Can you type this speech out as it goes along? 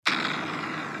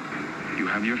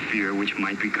have your fear, which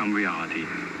might become reality.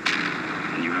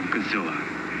 And you have Godzilla,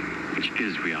 which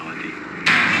is reality.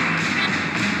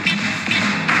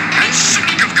 I'm sick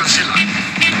of Godzilla.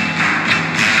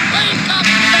 Wake up,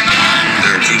 everyone!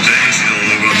 There are two things you don't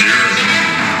know about the Earth.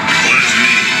 One is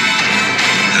me,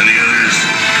 and the other is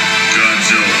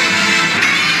Godzilla.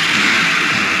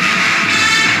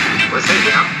 We're safe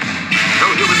now.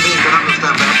 No human being can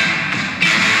understand that.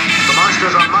 The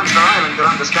monsters on Monster Island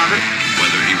can understand it.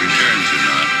 Whether he returns or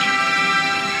not,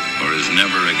 or is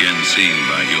never again seen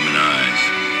by human eyes,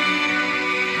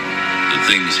 the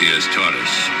things he has taught us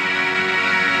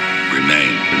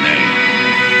remain.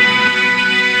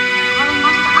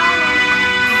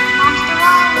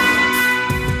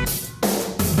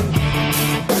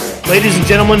 Ladies and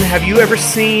gentlemen, have you ever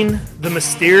seen The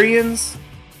Mysterians?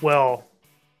 Well,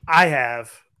 I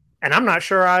have, and I'm not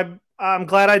sure I'm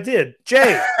glad I did.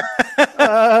 Jay,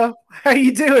 how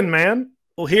you doing, man?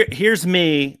 Well, here's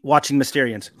me watching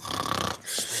Mysterians.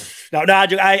 No,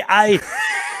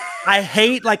 I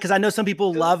hate, like, because I know some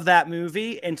people love that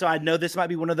movie, and so I know this might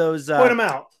be one of those. Point them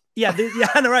out. Yeah,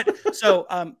 no, right. So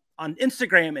on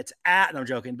Instagram, it's at. No, I'm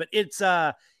joking, but it's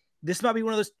this might be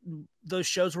one of those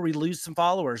shows where we lose some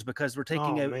followers because we're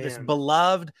taking this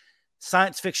beloved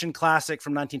science fiction classic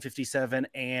from 1957,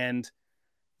 and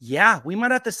yeah, we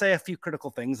might have to say a few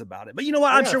critical things about it. But you know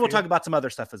what? I'm sure we'll talk about some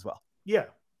other stuff as well. Yeah,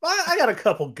 I got a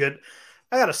couple good.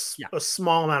 I got a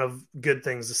small amount of good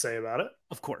things to say about it.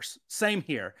 Of course. Same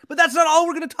here. But that's not all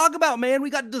we're going to talk about, man. We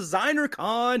got Designer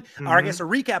Con, or I guess a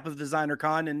recap of Designer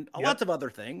Con, and lots of other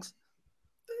things.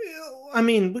 I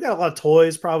mean, we got a lot of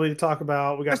toys probably to talk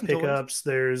about. We got pickups. Toys.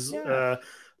 There's a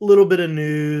little bit of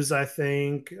news, I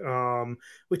think.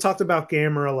 We talked about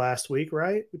Gamera last week,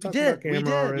 right? We talked about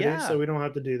Gamera already, so we don't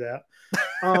have to do that.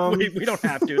 We don't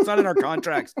have to. It's not in our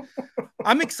contracts.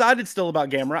 I'm excited still about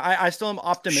Gamera. I still am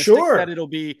optimistic that it'll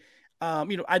be. I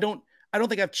don't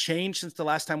think I've changed since the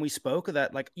last time we spoke.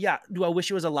 That, like, do I wish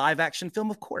it was a live action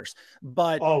film? Of course,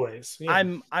 but always. Yeah.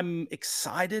 I'm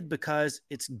excited because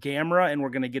it's Gamera, and we're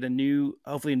gonna get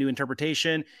hopefully a new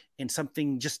interpretation and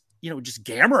something just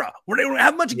Gamera. We don't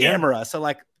have much Gamera, so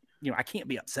I can't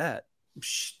be upset.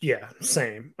 Yeah,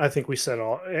 same. I think we said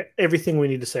everything we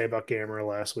need to say about Gamera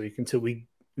last week until we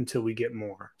get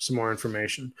some more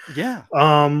information. Yeah.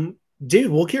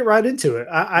 Dude, we'll get right into it.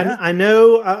 I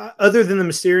know other than the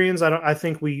Mysterians, I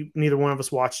think neither one of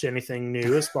us watched anything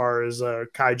new as far as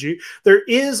kaiju. There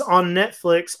is on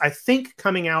Netflix, I think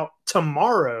coming out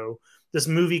tomorrow, this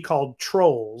movie called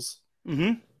Trolls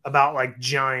about like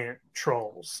giant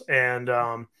trolls. And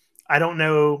I don't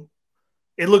know.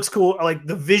 It looks cool. Like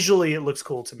visually, it looks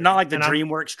cool to me. Not like the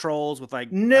DreamWorks Trolls with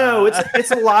like. No,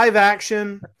 it's a live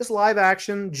action. It's live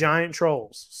action giant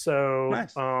trolls. So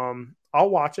nice. I'll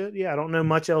watch it. Yeah, I don't know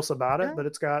much else about it, but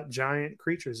it's got giant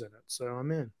creatures in it, so I'm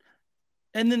in.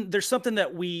 And then there's something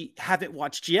that we haven't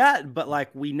watched yet, but like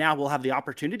we now will have the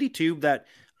opportunity to. That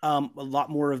a lot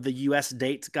more of the U.S.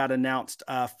 dates got announced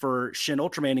for Shin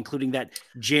Ultraman, including that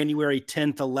January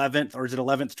 10th, 11th, or is it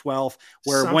 11th, 12th,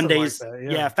 where something one day's like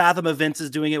that, Fathom Events is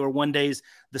doing it, where one day's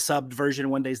the subbed version,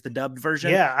 one day's the dubbed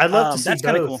version. Yeah, I'd love to see that's both.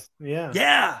 Kind of cool.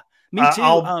 Yeah. Me too.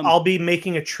 I'll be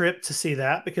making a trip to see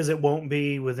that because it won't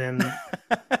be within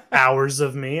hours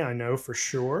of me. I know for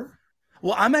sure.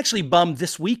 Well, I'm actually bummed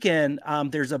this weekend.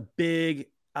 There's a big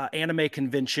anime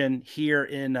convention here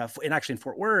in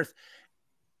Fort Worth,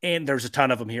 and there's a ton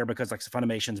of them here because like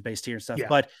Funimation's based here and stuff. Yeah.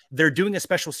 But they're doing a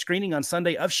special screening on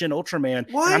Sunday of Shin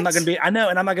Ultraman. What? And I'm not going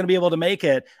to be able to make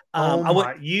it.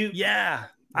 Wow.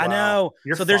 I know.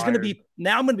 So there's going to be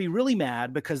I'm going to be really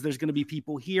mad because there's going to be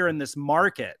people here in this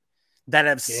market that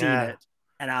have seen it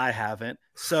and I haven't.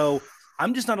 So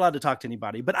I'm just not allowed to talk to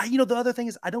anybody. But the other thing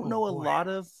is I don't know a lot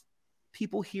of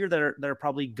people here that are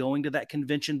probably going to that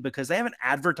convention because they haven't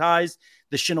advertised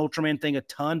the Shin Ultraman thing a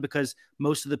ton because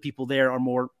most of the people there are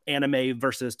more anime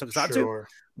versus tokusatsu. Sure.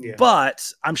 Yeah. But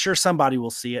I'm sure somebody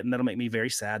will see it and that'll make me very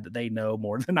sad that they know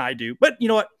more than I do. But you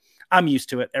know what? I'm used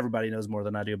to it. Everybody knows more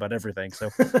than I do about everything.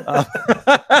 So,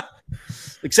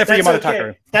 except for Yamato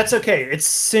Takaru. That's okay. It's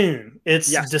soon. It's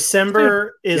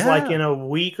December is like in a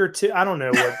week or two. I don't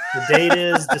know what the date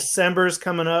is. December's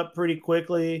coming up pretty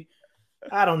quickly.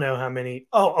 I don't know how many.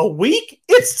 Oh, a week?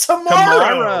 It's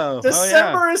tomorrow.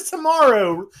 December is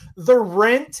tomorrow. The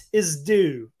rent is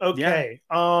due. Okay.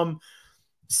 Yeah.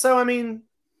 So I mean,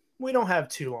 we don't have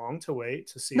too long to wait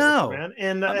to see Ultraman.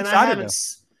 And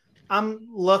I'm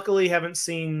luckily haven't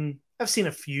seen. I've seen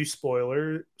a few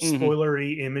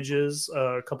spoilery images,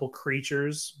 a couple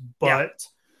creatures, but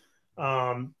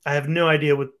I have no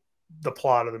idea what the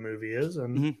plot of the movie is,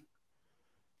 and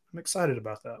I'm excited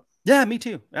about that. Yeah, me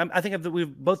too. I think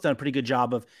we've both done a pretty good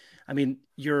job of, I mean,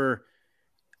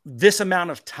 this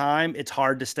amount of time, it's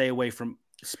hard to stay away from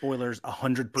spoilers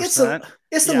 100%.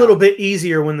 It's a little bit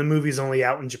easier when the movie's only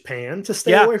out in Japan to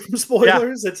stay away from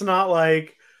spoilers. It's not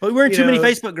like, but we're in too many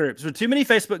Facebook groups. We're too many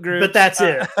Facebook groups. But that's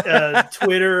it.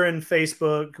 Twitter and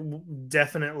Facebook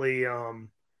definitely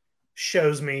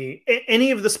shows me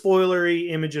any of the spoilery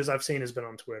images I've seen has been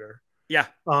on Twitter. Yeah.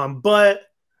 But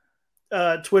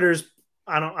Twitter's,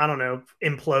 I don't know,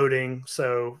 imploding.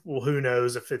 So, who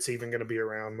knows if it's even going to be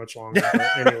around much longer.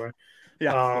 But anyway.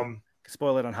 Yeah.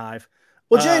 Spoil it on Hive.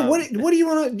 Well, Jay, what do you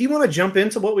want to do? You want to jump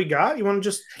into what we got? You want to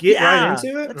just get right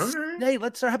into it? Hey,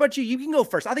 let's start. How about you? You can go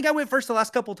first. I think I went first the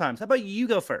last couple of times. How about you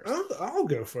go first? I'll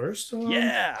go first.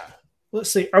 Yeah. Let's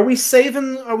see. Are we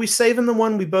saving the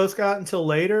one we both got until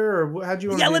later, or how'd you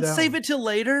want to do that? Yeah, let's save it till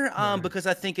later. Because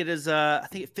I think I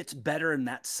think it fits better in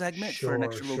that segment for an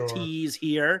extra little tease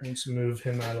here. Let's move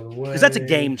him out of the way. Because that's a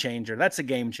game changer. That's a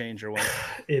game changer one.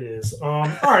 It is. All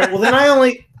right. Well, then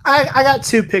I got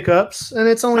two pickups, and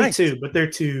it's only two, but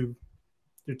they're two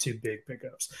big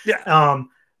pickups. Yeah.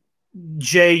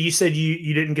 Jay, you said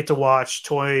you didn't get to watch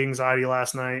Toy Anxiety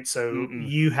last night, so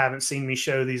you haven't seen me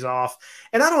show these off.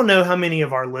 And I don't know how many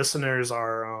of our listeners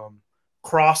are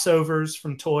crossovers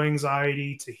from Toy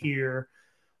Anxiety to here.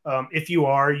 If you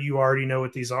are, you already know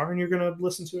what these are, and you're going to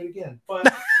listen to it again.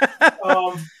 But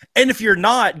and if you're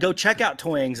not, go check out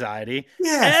Toy Anxiety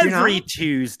every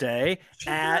Tuesday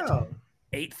at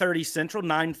 8:30 Central,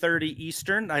 9:30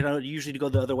 Eastern. I don't usually go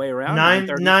the other way around.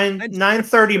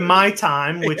 9:30 my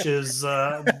time, which is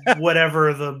whatever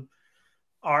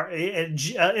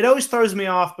it always throws me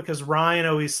off because Ryan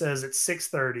always says it's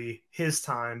 6:30 his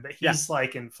time, but he's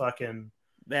like in fucking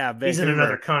he's in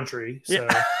another country. So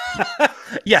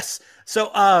yes.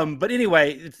 So but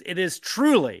anyway, it is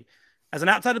truly, as an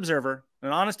outside observer,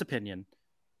 an honest opinion,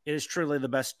 it is truly the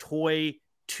best toy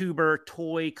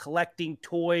collecting,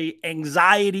 toy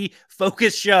anxiety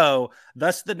focused show,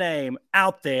 thus the name,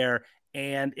 out there.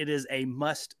 And it is a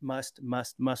must watch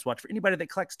for anybody that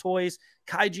collects toys,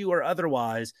 kaiju or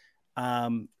otherwise.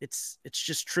 It's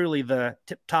just truly the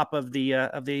tip top of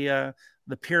the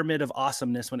pyramid of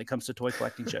awesomeness when it comes to toy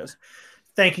collecting shows.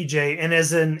 Thank you, Jay. And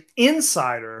as an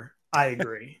insider, I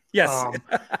agree. Yes.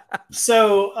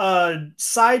 So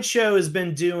Sideshow has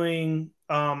been doing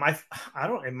I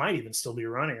don't, it might even still be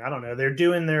running. I don't know. They're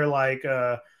doing their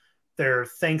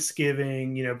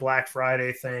Thanksgiving, Black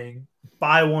Friday thing,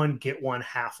 buy one, get one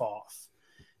half off.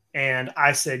 And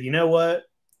I said, you know what?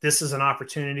 This is an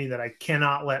opportunity that I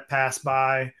cannot let pass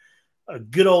by. A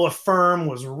good old Affirm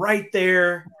was right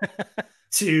there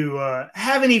to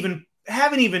haven't even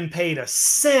paid a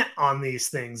cent on these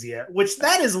things yet, which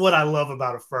that is what I love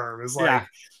about Affirm is like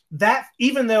that,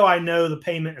 even though I know the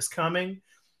payment is coming,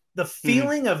 the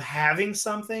feeling of having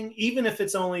something, even if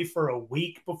it's only for a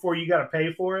week before you got to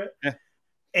pay for it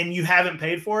and you haven't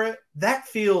paid for it, that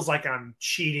feels like I'm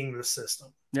cheating the system.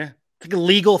 Yeah. It's like a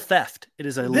legal theft. It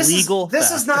is legal theft.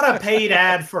 This is not a paid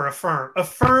ad for Affirm.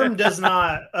 Affirm does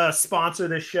not sponsor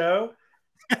this show.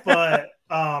 But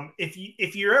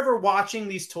if you're ever watching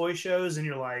these toy shows and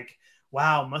you're like,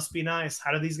 wow, must be nice.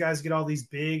 How do these guys get all these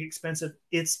big, expensive?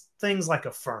 It's things like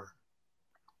Affirm.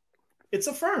 It's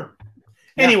Affirm.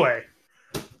 Yeah. Anyway,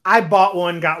 I bought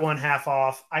one, got one half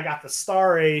off. I got the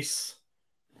Star Ace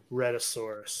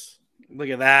Rhedosaurus. Look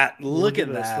at that. Look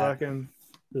at that.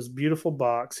 This beautiful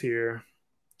box here.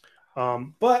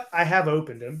 But I have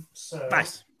opened him. So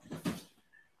nice.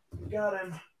 Got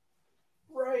him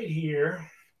right here.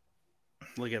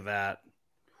 Look at that.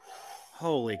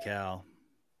 Holy cow.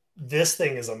 This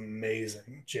thing is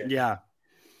amazing, Jim. Yeah.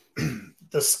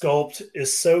 The sculpt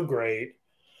is so great.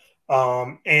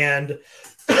 And,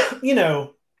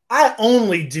 I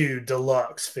only do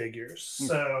deluxe figures.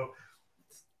 So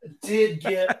I did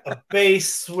get a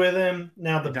base with him.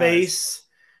 Now the base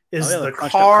is the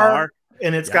car,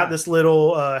 and it's got this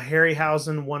little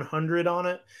Harryhausen 100 on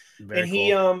it. Very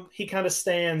cool. He kind of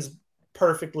stands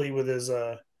perfectly with his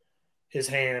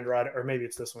hand right, or maybe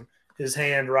it's this one, his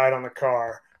hand right on the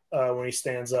car when he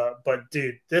stands up. But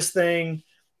dude, this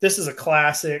is a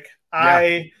classic.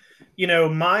 Yeah.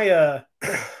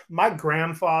 My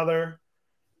grandfather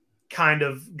kind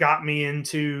of got me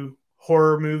into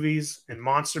horror movies and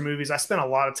monster movies. I spent a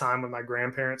lot of time with my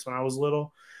grandparents when I was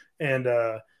little, and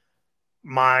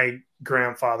my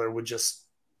grandfather would just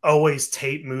always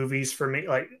tape movies for me.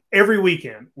 Like every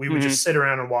weekend, we would just sit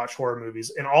around and watch horror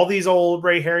movies. And all these old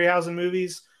Ray Harryhausen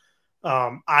movies,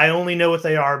 I only know what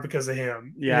they are because of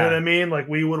him. Yeah. You know what I mean? Like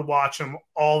we would watch them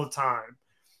all the time.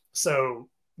 So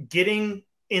getting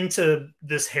into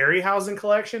this Harryhausen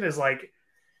collection is like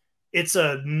it's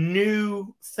a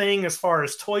new thing as far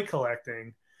as toy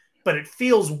collecting, but it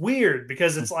feels weird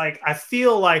because it's like I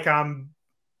feel like I'm,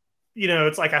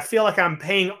 it's like I feel like I'm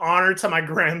paying honor to my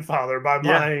grandfather by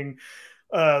buying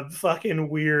fucking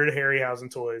weird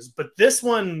Harryhausen toys. But this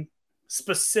one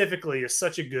specifically is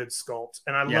such a good sculpt,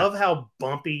 and I love how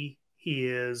bumpy he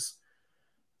is.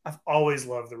 I've always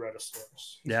loved the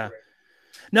Rhedosaurus. Yeah. Great.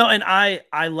 No, and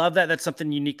I love that. That's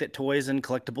something unique that toys and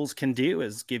collectibles can do,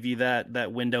 is give you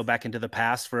that window back into the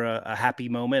past for a happy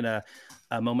moment,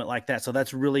 a moment like that. So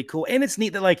that's really cool. And it's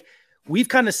neat that like we've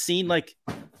kind of seen like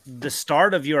the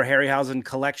start of your Harryhausen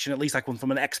collection, at least like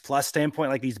from an X Plus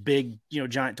standpoint, like these big,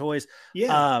 giant toys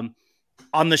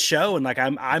on the show. And like,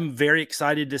 I'm very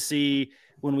excited to see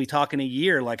when we talk in a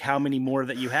year, like how many more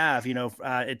that you have,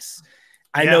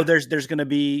 I know there's going to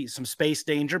be some space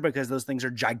danger because those things are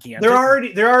gigantic.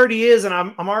 There already is. And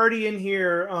I'm already in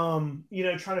here,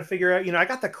 trying to figure out, I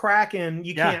got the Kraken.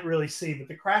 You can't really see, but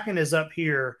the Kraken is up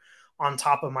here on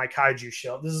top of my kaiju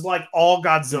shelf. This is like all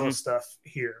Godzilla stuff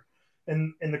here.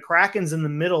 And the Kraken's in the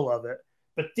middle of it,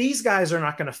 but these guys are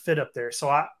not going to fit up there. So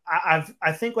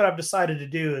I think what I've decided to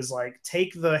do is like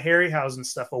take the Harryhausen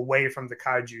stuff away from the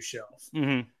kaiju shelf.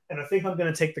 And I think I'm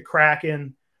going to take the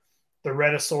Kraken, the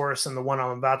Rhedosaurus, and the one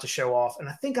I'm about to show off. And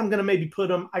I think I'm going to maybe put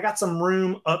them, I got some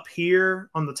room up here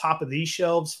on the top of these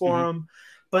shelves for them,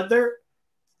 but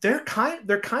they're kind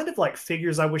of like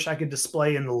figures I wish I could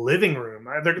display in the living room.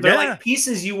 They're like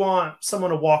pieces you want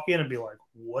someone to walk in and be like,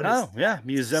 what is that?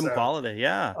 Museum quality.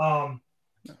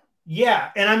 Yeah.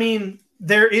 And I mean,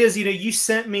 there is, you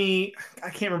sent me, I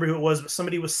can't remember who it was, but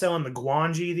somebody was selling the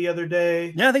Gwangi the other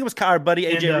day. Yeah, I think it was our buddy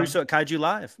AJ Russo at Kaiju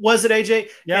Live. Was it AJ?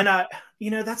 Yeah.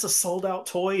 And that's a sold out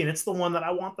toy, and it's the one that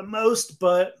I want the most,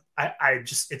 but I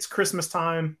just, it's Christmas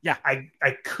time. Yeah.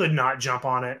 I could not jump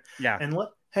on it. Yeah. And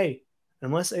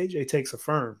unless AJ takes a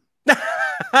firm.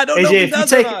 I don't AJ,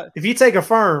 know if you take a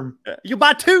firm, you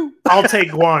buy two. I'll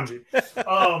take Gwangi.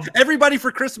 Everybody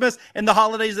for Christmas and the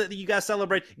holidays that you guys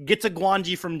celebrate gets a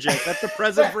Gwangi from Jake. That's the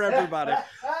present for everybody.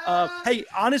 Hey,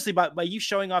 honestly, by you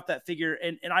showing off that figure,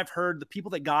 and I've heard the people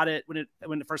that got it when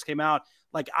it first came out,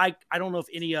 like I don't know if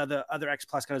any of the other X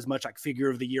Plus got as much like figure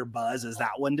of the year buzz as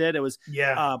that one did. It was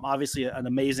obviously an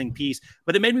amazing piece,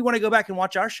 but it made me want to go back and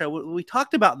watch our show. We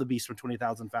talked about the Beast from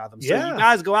 20,000 Fathoms. So you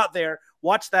guys go out there,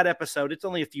 watch that episode. It's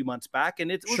only a few months back,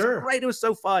 and it was great. It was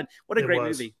so fun. What a great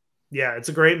movie. Yeah, it's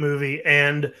a great movie.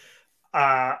 And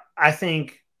I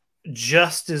think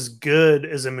just as good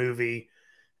as a movie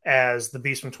as The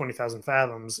Beast from 20,000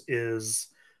 Fathoms is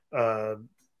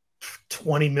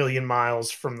 20 million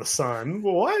miles from the sun.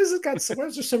 Why is it got why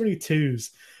is there so many twos?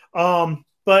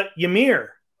 But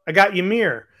Ymir. I got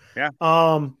Ymir.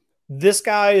 Yeah. This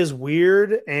guy is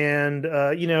weird, and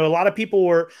a lot of people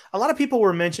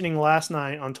were mentioning last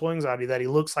night on Toy Anxiety that he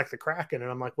looks like the Kraken, and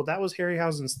I'm like, well, that was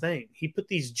Harryhausen's thing. He put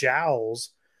these jowls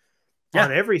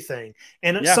on everything,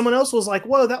 and someone else was like,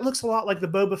 whoa, that looks a lot like the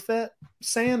Boba Fett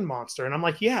sand monster, and I'm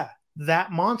like, yeah,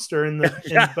 that monster in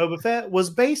Boba Fett was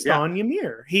based on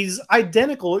Ymir. He's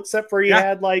identical except for he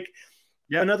had like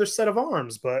another set of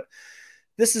arms, but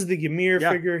this is the Ymir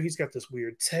figure. He's got this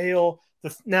weird tail.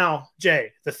 Now,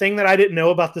 Jay, the thing that I didn't know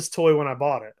about this toy when I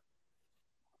bought it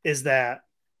is that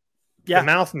the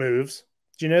mouth moves.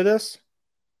 Do you know this?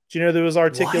 Do you know there was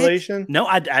articulation? What? No,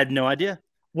 I had no idea.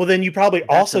 Well, then you probably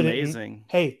also didn't.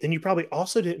 Hey, then you probably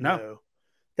also didn't know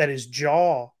that his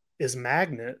jaw is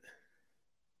magnet.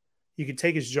 You could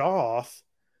take his jaw off,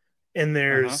 and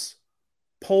there's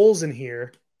poles in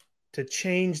here to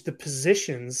change the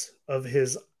positions of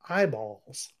his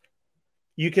eyeballs.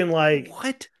 You can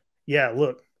what? Yeah,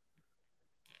 look.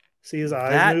 See his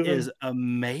eyes moving? That is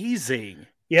amazing.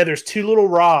 Yeah, there's two little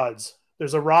rods.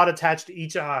 There's a rod attached to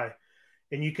each eye,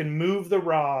 and you can move the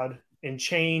rod and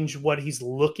change what he's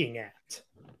looking at.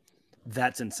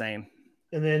 That's insane.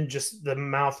 And then just the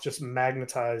mouth just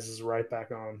magnetizes right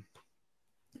back on.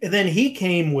 And then he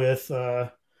came with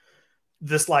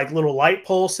this like little light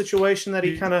pole situation that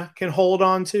he kind of can hold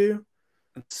on to.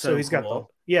 So he's got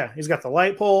he's got the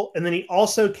light pole, and then he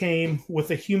also came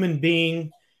with a human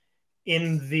being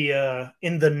in the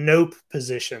nope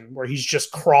position where he's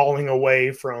just crawling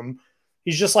away from.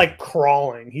 He's just like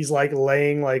crawling. He's like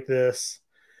laying like this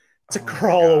to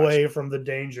crawl away from the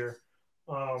danger.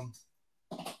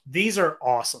 These are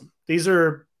awesome.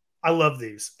 I love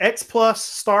these. X Plus,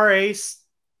 Star Ace.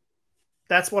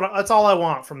 That's all I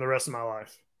want from the rest of my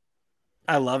life.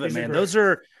 I love it, man. Those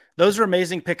are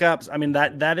amazing pickups. I mean,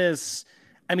 that is,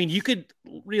 I mean, you could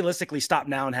realistically stop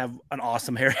now and have an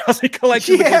awesome Harryhausen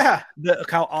collection. Yeah.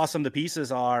 How awesome the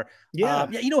pieces are. Yeah.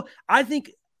 I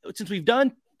think since we've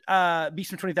done Beast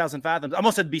from 20,000 Fathoms. I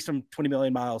almost said Beast from 20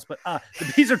 Million Miles, but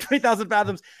the Beast from 20,000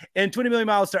 Fathoms and 20 Million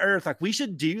Miles to Earth. Like we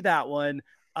should do that one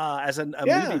as a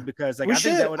movie because like I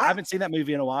think I haven't seen that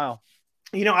movie in a while.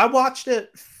 You know, I watched it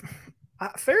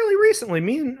fairly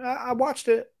recently. I watched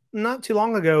it not too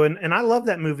long ago, and I love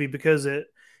that movie because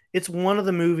it's one of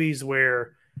the movies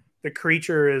where the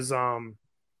creature is the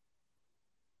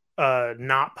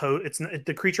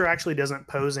creature actually doesn't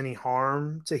pose any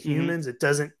harm to humans. It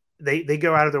doesn't. They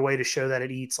go out of their way to show that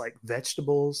it eats like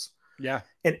vegetables. Yeah,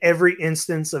 and every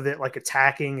instance of it like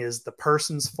attacking is the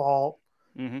person's fault.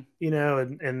 You know,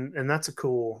 and that's a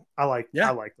cool. I like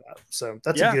that. So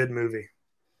that's a good movie.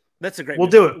 That's a great. We'll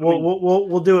do it.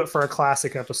 We'll do it for a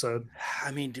classic episode.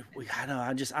 I mean, I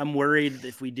know. I'm worried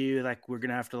if we do, like, we're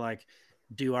gonna have to like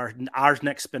do our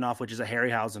next spinoff, which is a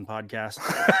Harryhausen podcast.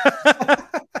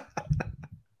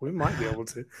 We might be able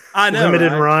to. I know.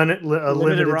 Limited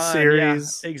run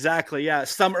series. Yeah, exactly. Yeah.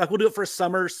 Summer. Like we'll do it for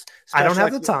summers. I don't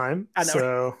have the time. I know.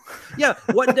 So yeah.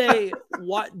 What day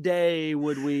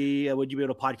would you be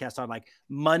able to podcast on? Like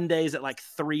Mondays at like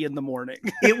 3 a.m.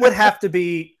 It would have to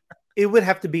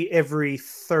be every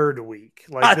third week.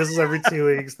 Like this is every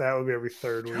 2 weeks. That would be every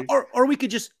third week. Or we could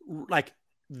just like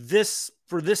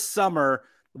for this summer,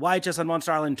 YHS on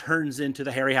Monster Island turns into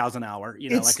the Harryhausen hour. You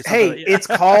know, it's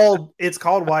called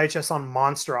YHS on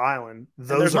Monster Island.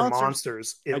 Those are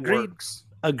monsters. It works.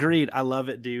 Agreed. I love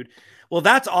it, dude. Well,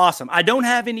 that's awesome. I don't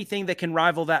have anything that can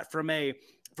rival that from a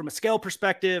scale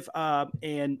perspective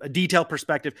and a detail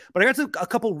perspective, but I got a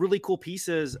couple really cool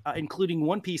pieces, including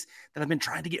one piece that I've been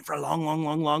trying to get for a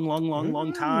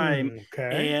long time.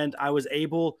 Okay. And I was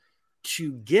able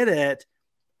to get it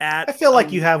at. I feel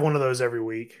like you have one of those every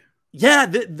week. Yeah,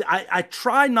 I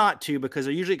try not to because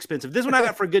they're usually expensive. This one I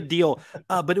got for a good deal,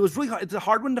 but it was really hard. It's a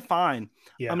hard one to find.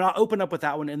 Yeah. I'm gonna open up with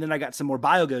that one, and then I got some more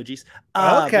Biogojis.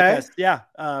 Okay.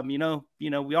 Because, you know,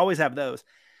 we always have those.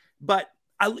 But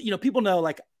people know,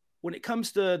 like, when it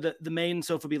comes to the main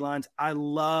Sofubi lines, I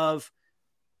love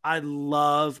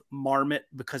Marmot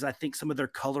because I think some of their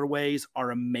colorways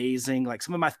are amazing. Like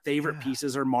some of my favorite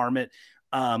pieces are Marmot.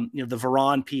 The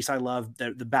Varan piece I love.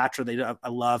 The Batra I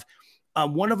love.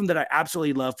 One of them that I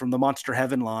absolutely love from the Monster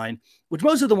Heaven line, which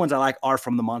most of the ones I like are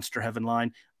from the Monster Heaven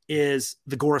line, is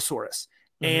the Gorosaurus.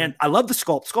 And I love the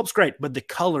sculpt. Sculpt's great, but the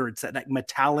color, it's that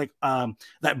metallic,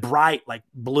 that bright like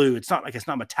blue. It's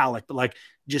not metallic, but like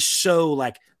just so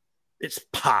like it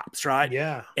pops, right?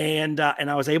 Yeah. And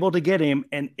I was able to get him,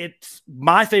 and it's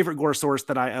my favorite Gorosaurus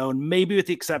that I own, maybe with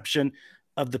the exception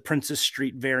of the Princess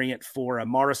Street variant for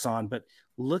Marasan. But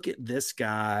look at this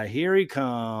guy. Here he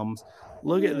comes.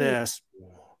 Look at this.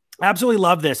 Absolutely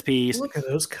love this piece. Look at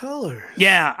those colors.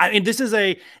 Yeah. I mean, this is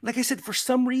like I said, for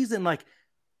some reason, like,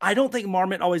 I don't think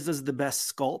Marmot always does the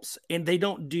best sculpts, and they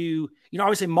don't do, I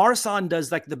always say Marasan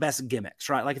does like the best gimmicks,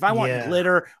 right? Like if I want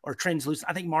glitter or translucent,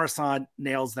 I think Marasan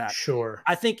nails that. Sure.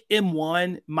 I think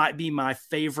M1 might be my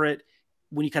favorite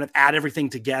when you kind of add everything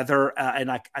together.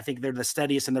 And I think they're the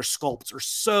steadiest, and their sculpts are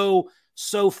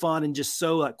so fun and just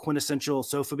so like quintessential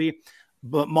Sofubi.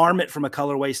 But Marmot from a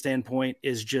colorway standpoint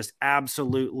is just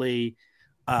absolutely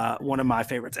one of my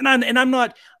favorites. And I'm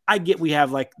not, I get, we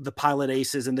have like the Pilot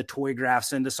Aces and the Toy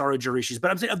Graphs and the Saru Jirishis, but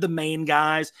I'm saying of the main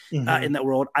guys in that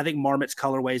world, I think Marmot's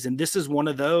colorways. And this is one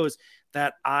of those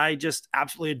that I just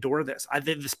absolutely adore this. I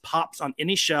think this pops on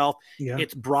any shelf. Yeah.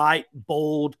 It's bright,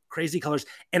 bold, crazy colors.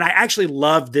 And I actually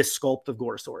love this sculpt of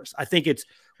Gorosaurus. I think it's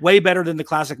way better than the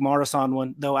classic Marasan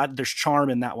one, though. There's charm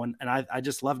in that one. And I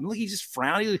just love him. Look, he's just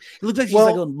frowning. He looks like he's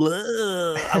like going,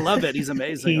 bleh. I love it. He's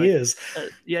amazing. He is.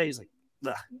 He's like,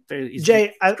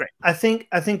 Jay, I think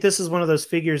this is one of those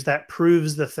figures that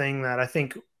proves the thing that I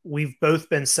think we've both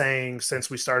been saying since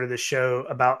we started this show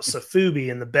about Sofubi.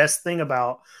 And the best thing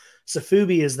about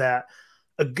Sofubi is that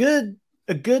a good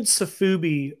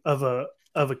Sofubi of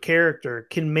a character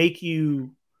can make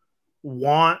you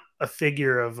want a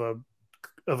figure of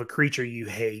a creature you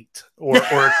hate, or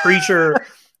a creature,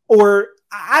 or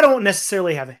I don't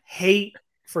necessarily have hate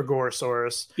for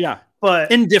Gorosaurus. Yeah,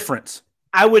 but indifference.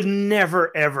 I would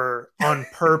never, ever on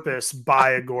purpose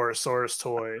buy a Gorosaurus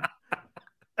toy,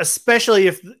 especially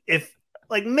if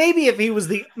like maybe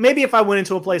if I went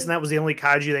into a place and that was the only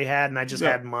kaiju they had and I just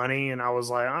had money and I was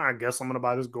like, I guess I'm going to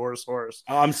buy this Gorosaurus.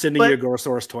 Oh, I'm sending you a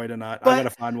Gorosaurus toy tonight. I got to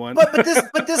find one. But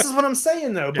this is what I'm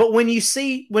saying though. Yeah. But when you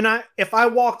see, if I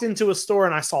walked into a store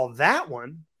and I saw that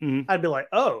one, I'd be like,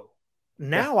 oh,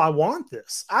 now I want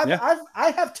this.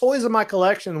 I have toys in my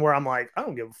collection where I'm like, I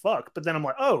don't give a fuck. But then I'm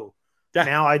like, oh,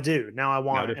 now I do. Now I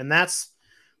want it. And that's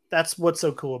what's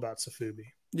so cool about Sofubi.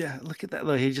 Yeah, look at that.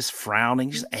 Look, he's just frowning,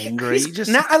 just angry.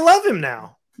 Now I love him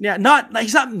now. Yeah,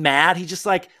 he's not mad. He's just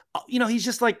like, he's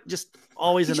just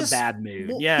always in a bad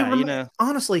mood. Yeah.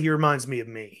 Honestly, he reminds me of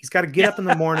me. He's got to get up in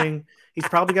the morning. He's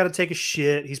probably got to take a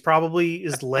shit. His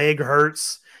leg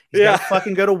hurts. He's got to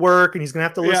fucking go to work, and he's going to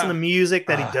have to listen to music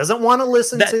that he doesn't want to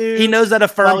listen to. He knows that a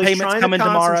firm payment's coming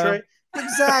tomorrow.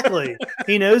 Exactly.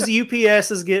 He knows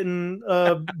UPS is getting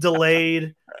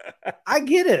delayed. I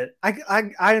get it.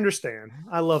 I understand.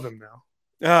 I love him now.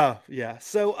 Oh, yeah.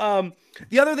 So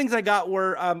the other things I got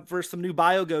were for some new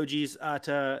Bio-Gojis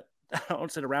to, I don't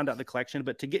want to say to round out the collection,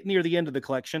 but to get near the end of the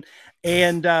collection.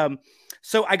 And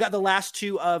so I got the last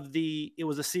two it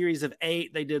was a series of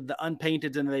 8. They did the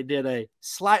unpainted and they did a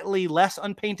slightly less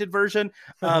unpainted version.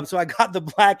 So I got the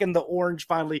black and the orange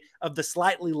finally of the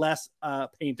slightly less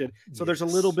painted. So there's a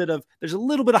little bit of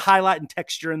highlight and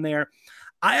texture in there.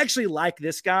 I actually like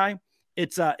this guy.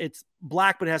 It's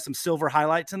black, but it has some silver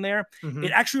highlights in there. Mm-hmm.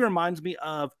 It actually reminds me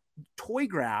of Toy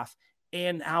Graph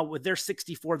and how with their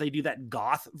 64, they do that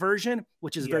goth version,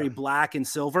 which is very black and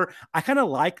silver. I kind of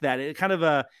like that. It kind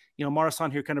of,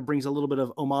 Mara-san here kind of brings a little bit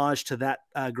of homage to that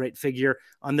great figure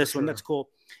on this one. That's cool.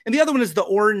 And the other one is the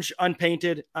orange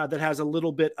unpainted that has a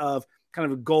little bit of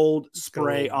kind of a gold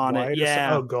spray on it.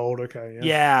 Yeah. Oh, gold. Okay.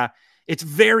 Yeah. It's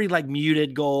very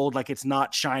muted gold. It's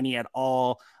not shiny at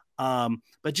all.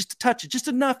 But just to touch it, just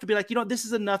enough to be this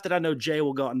is enough that I know Jay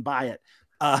will go out and buy it.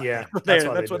 That's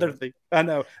what they're thinking. I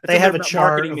know. They have a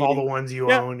chart of all the ones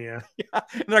you own. Yeah.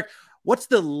 And they're like, what's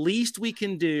the least we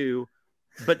can do,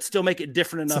 but still make it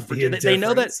different enough for you? They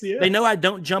know that they know I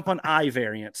don't jump on eye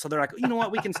variants. So they're like, you know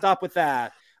what? We can stop with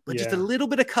that. But just a little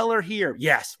bit of color here.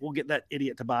 Yes, we'll get that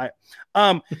idiot to buy it.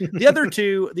 The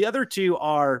other two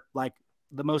are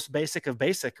the most basic of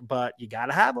basic, but you got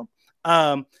to have them.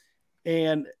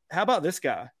 And how about this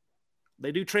guy?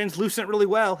 They do translucent really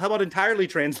well. How about entirely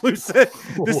translucent?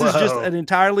 This is just an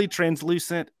entirely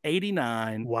translucent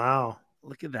 89. Wow.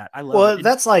 Look at that. I love it.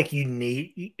 That's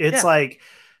unique. It's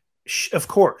of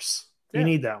course, you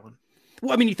need that one.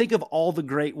 Well, I mean, you think of all the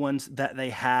great ones that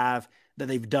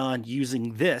they've done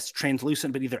using this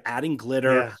translucent, but either adding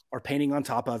glitter or painting on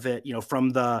top of it,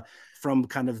 from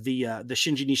kind of the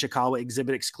Shinji Nishikawa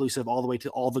exhibit exclusive all the way to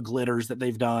all the glitters that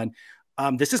they've done.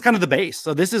 This is kind of the base.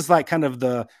 So this is kind of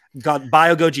the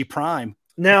Bio-Goji Prime.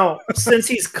 Now, since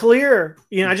he's clear,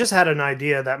 I just had an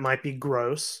idea that might be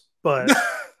gross, but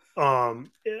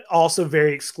also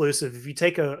very exclusive. If you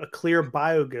take a clear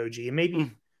Bio-Goji and maybe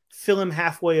fill him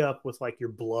halfway up with your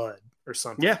blood or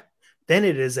something, then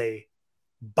it is a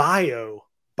Bio-Goji.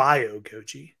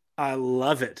 I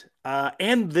love it.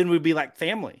 And then we'd be like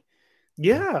family.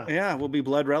 Yeah, we'll be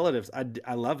blood relatives.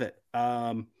 I love it.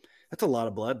 That's a lot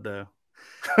of blood, though.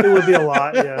 It would be a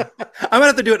lot, yeah. I'm gonna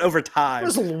have to do it over time.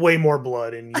 There's way more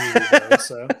blood in you, though,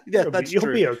 so you'll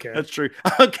be okay. That's true.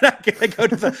 Can I go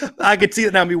to I can see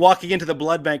it now. Me walking into the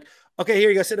blood bank. Okay, here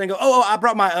you go. Sit there and go. Oh, I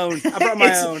brought my own.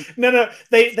 No.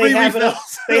 They have it up.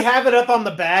 They have it up on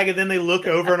the bag, and then they look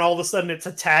over, and all of a sudden it's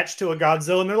attached to a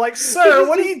Godzilla, and they're like, "Sir,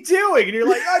 what are you doing?" And you're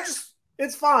like,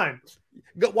 it's fine."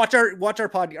 Go watch our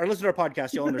podcast or listen to our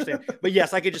podcast. You'll understand. But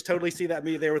yes, I could just totally see that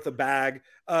me there with the bag,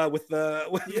 with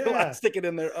the sticking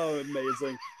in there. Oh,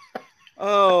 amazing.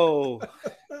 Oh,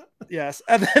 yes.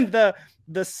 And then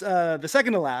the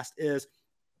second to last is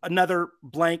another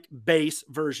blank base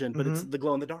version, but it's the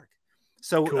glow in the dark.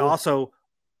 So also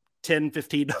 10,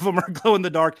 15 of them are glow in the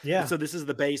dark. Yeah. And so this is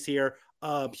the base here.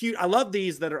 Huge. I love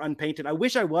these that are unpainted. I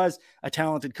wish I was a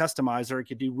talented customizer and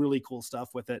could do really cool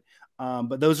stuff with it.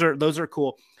 But those are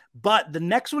cool. But the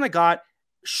next one I got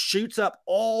shoots up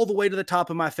all the way to the top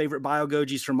of my favorite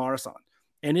Bio-Gojis from Mara-san.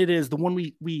 And it is the one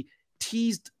we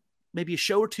teased maybe a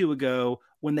show or two ago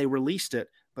when they released it.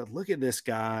 But look at this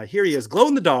guy. Here he is, glow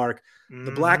in the dark,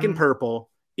 the black and purple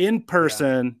in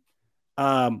person. Yeah.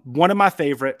 One of my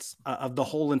favorites of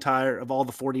all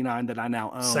the 49 that I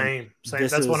now own. Same.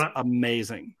 This is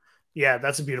amazing. Yeah,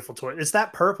 that's a beautiful toy. It's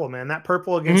that purple, man. That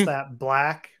purple against that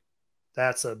black.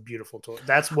 That's a beautiful toy.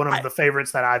 That's one of the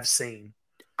favorites that I've seen.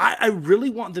 I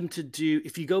really want them to do,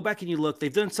 if you go back and you look,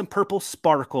 they've done some purple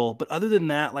sparkle, but other than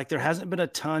that, there hasn't been a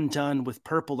ton done with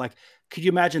purple. Could you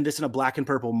imagine this in a black and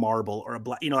purple marble or a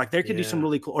black, they could do some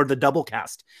really cool, or the double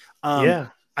cast.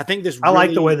 I think this. I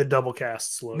like the way the double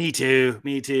casts look. Me too.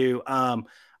 I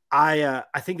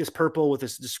think this purple with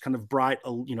this just kind of bright,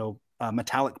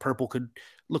 metallic purple could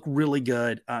look really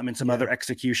good in some other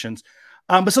executions.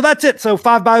 But so that's it. So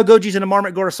 5 Bio-Gojis and a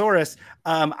Marmot Gorosaurus.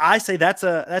 I say that's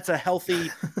a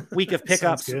healthy week of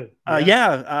pickups. Good.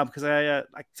 Because I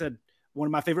like I said, one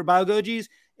of my favorite Bio-Gojis,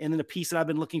 and then a piece that I've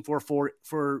been looking for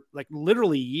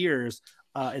literally years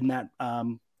in that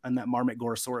Marmot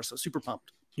Gorosaurus. So super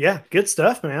pumped. Yeah, good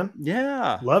stuff, man.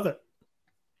 Yeah. Love it.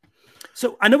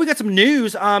 So I know we got some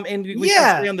news, and we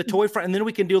can stay on the toy front, and then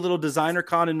we can do a little designer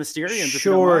con and Mysterians.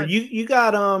 Sure, you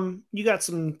got some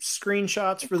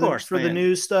screenshots for the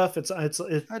news stuff. It's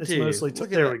mostly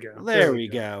there we go. There we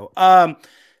go.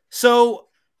 So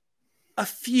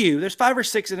there's 5 or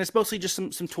 6, and it's mostly just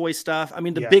some toy stuff. I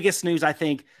mean, the biggest news I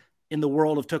think in the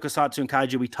world of Tokusatsu and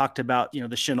Kaiju, we talked about,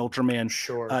 the Shin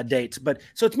Ultraman dates, but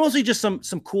so it's mostly just some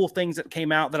cool things that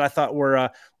came out that I thought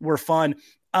were fun.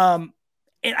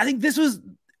 And I think this was,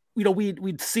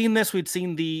 we'd seen this, we'd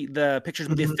seen the pictures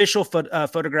with the official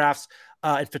photographs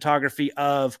and photography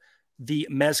of the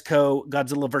Mezco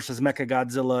Godzilla versus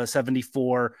Mechagodzilla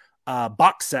 74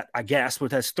 box set, I guess,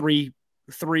 which has three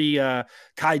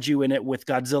kaiju in it with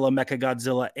Godzilla,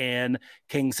 Mechagodzilla, and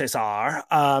King Caesar.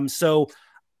 So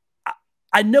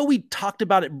I know we talked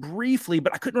about it briefly,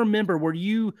 but I couldn't remember. Were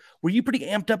you pretty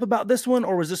amped up about this one,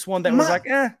 or was this one that was like,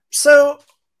 eh? So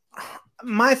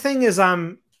my thing is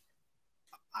I've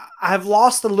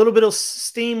lost a little bit of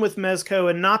steam with Mezco,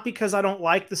 and not because I don't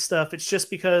like the stuff. It's just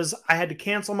because I had to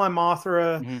cancel my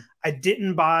Mothra. Mm-hmm. I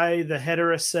didn't buy the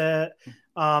Hedorah set.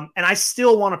 And I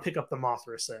still want to pick up the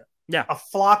Mothra set. Yeah. A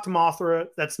flocked Mothra.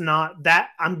 That's not that.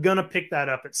 I'm going to pick that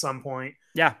up at some point.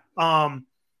 Yeah.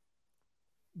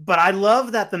 But I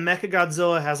love that the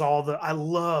Mechagodzilla has I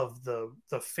love the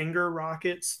finger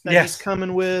rockets that he's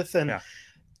coming with. And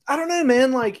I don't know,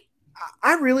 man, like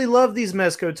I really love these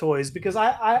Mezco toys because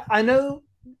I know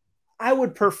I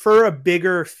would prefer a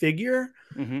bigger figure,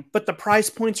 but the price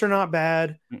points are not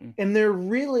bad. And their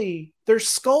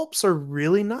sculpts are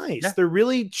really nice. Yeah. They're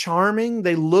really charming.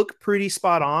 They look pretty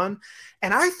spot on.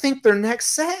 And I think their next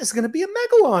set is going to be a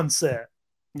Megalon set.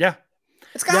 Yeah.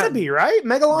 It's got to be, right?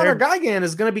 Megalon or Gigan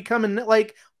is going to be coming.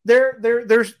 Like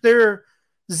they're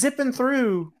zipping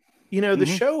through, the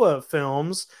Showa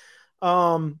films.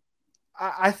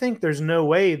 I think there's no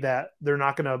way that they're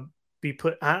not going to be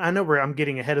put. I know I'm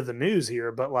getting ahead of the news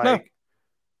here, but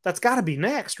that's got to be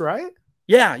next, right?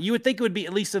 Yeah, you would think it would be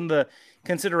at least in the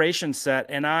consideration set,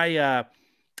 and I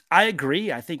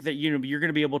agree. I think that you're going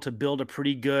to be able to build a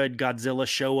pretty good Godzilla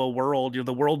Showa world.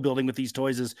 The world building with these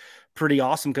toys is pretty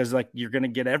awesome because you're going to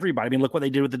get everybody. I mean, look what they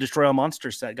did with the Destroy All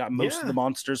Monsters set. Got most of the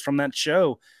monsters from that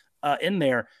show in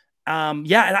there. And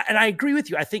I agree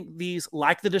with you. I think these,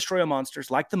 like the Destroy All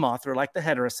Monsters, like the Mothra, like the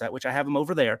Hedorah set, which I have them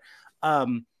over there,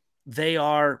 they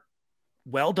are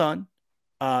well done.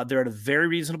 They're at a very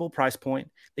reasonable price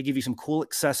point. They give you some cool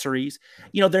accessories.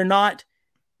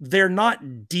 They're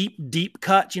not deep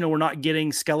cut. We're not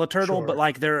getting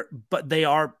Skeleturtle, but they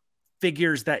are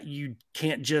figures that you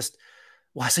can't just.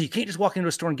 Well, so you can't just walk into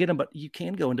a store and get them, but you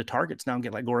can go into Targets now and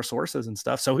get like Gorosauruses and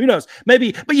stuff. So who knows?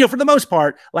 Maybe, but for the most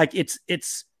part, like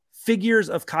it's figures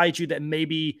of kaiju that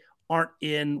maybe aren't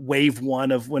in wave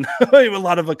one of when a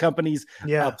lot of a company's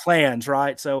plans,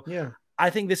 right? So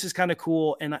I think this is kind of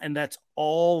cool, and that's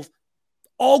all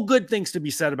good things to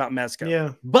be said about Mezco.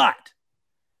 Yeah, but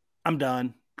I'm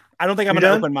done. I don't think I'm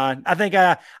going to open mine. I think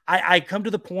I come to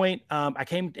the point. I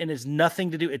came, and it's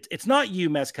nothing to do. It's not you,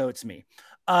 Mezco. It's me.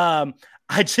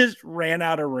 I just ran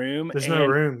out of room. There's no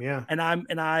room. Yeah, and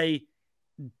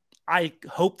I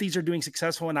hope these are doing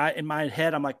successful. And in my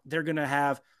head, I'm like, they're going to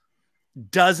have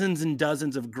dozens and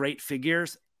dozens of great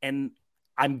figures, and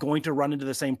I'm going to run into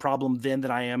the same problem then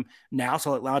that I am now.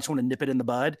 So I just want to nip it in the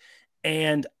bud,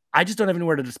 and I just don't have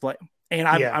anywhere to display. And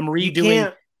I'm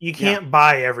redoing. You can't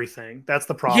buy everything. That's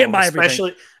the problem. You can't buy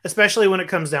everything. Especially when it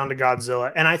comes down to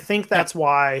Godzilla. And I think that's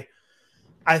why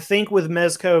I think with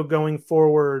Mezco going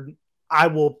forward, I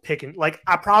will pick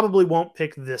I probably won't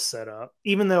pick this setup,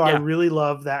 even though I really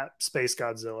love that Space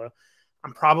Godzilla.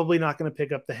 I'm probably not going to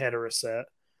pick up the Hedorah set.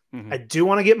 I do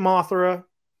want to get Mothra.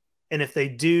 And if they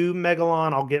do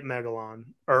Megalon, I'll get Megalon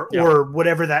or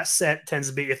whatever that set tends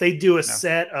to be. If they do a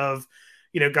set of,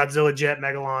 Godzilla, Jet,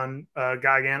 Megalon,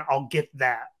 Gigan, I'll get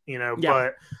that,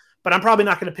 but I'm probably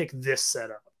not going to pick this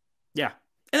setup. Yeah.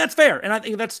 And that's fair. And I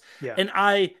think that's, and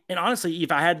honestly,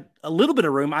 if I had a little bit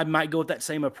of room, I might go with that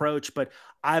same approach, but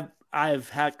I've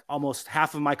had almost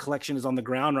half of my collection is on the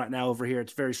ground right now over here.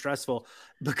 It's very stressful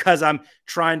because I'm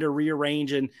trying to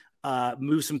rearrange and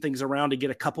move some things around to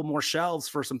get a couple more shelves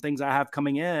for some things I have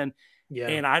coming in. Yeah.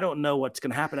 And I don't know what's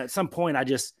going to happen. At some point,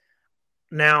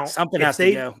 something has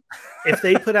to go. If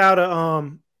they put out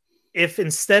if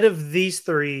instead of these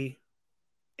three,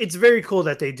 it's very cool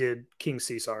that they did King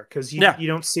Caesar because you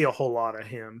don't see a whole lot of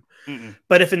him.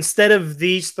 But if instead of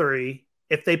these three,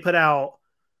 if they put out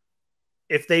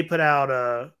a,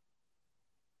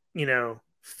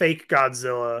 fake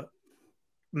Godzilla,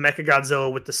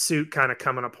 Mechagodzilla with the suit kind of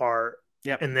coming apart,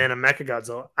 and then a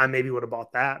Mechagodzilla, I maybe would have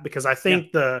bought that because I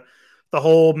think the the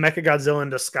whole Mechagodzilla in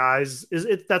disguise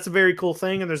that's a very cool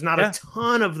thing. And there's not a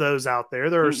ton of those out there.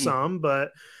 There are some,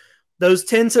 but those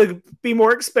tend to be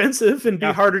more expensive and be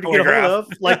harder to get a hold of,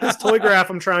 like this toy graph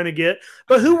I'm trying to get.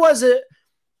 But who was it?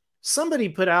 Somebody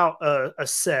put out a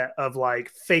set of like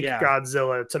fake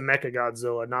Godzilla to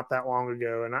Mechagodzilla not that long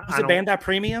ago. And was it Bandai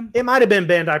Premium? It might have been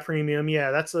Bandai Premium. Yeah,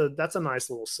 that's a nice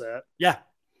little set. Yeah.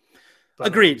 But,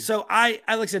 agreed. So I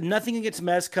like I said, nothing against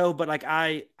Mezco, but like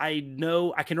I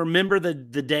know I can remember the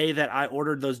day that I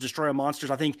ordered those Destroy All Monsters.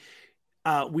 I think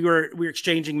we were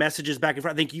exchanging messages back and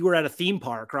forth. I think you were at a theme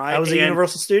park, right? I was at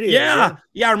Universal Studios.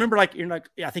 Yeah. I remember you're like,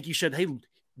 I think you should. Hey,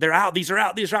 they're out. These are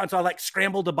out. These are out. And so I like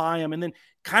scrambled to buy them, and then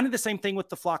kind of the same thing with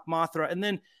the Flock Mothra, and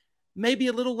then maybe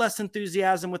a little less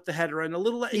enthusiasm with the Hedorah, and a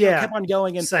little kept on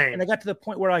going, and I got to the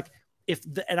point where like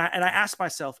and I asked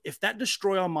myself, if that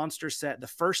Destroy All Monsters set, the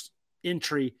first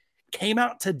entry, came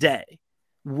out today,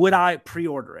 would I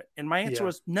pre-order it? And my answer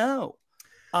was no.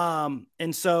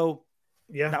 And so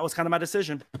that was kind of my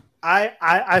decision.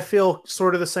 I feel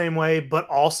sort of the same way, but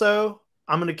also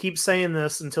I'm going to keep saying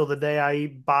this until the day I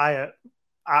buy it.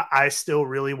 I still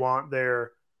really want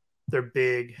their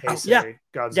big Heisei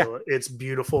Godzilla. Yeah. It's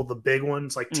beautiful. The big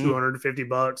one's like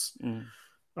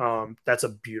 $250. That's a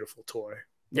beautiful toy.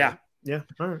 Yeah. Yeah.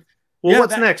 All right. Well,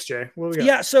 what's next, Jay? What we got?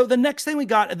 Yeah. So the next thing we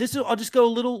got, I'll just go a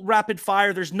little rapid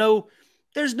fire. There's no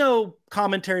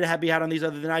commentary to be had on these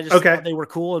other than I just thought they were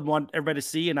cool and want everybody to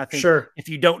see. And I think if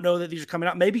you don't know that these are coming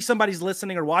out, maybe somebody's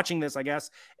listening or watching this, I guess,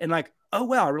 and like, oh,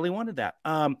 wow, I really wanted that.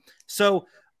 So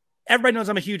everybody knows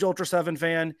I'm a huge Ultra 7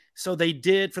 fan. So they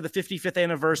did, for the 55th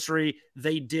anniversary,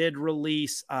 they did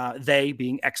release, they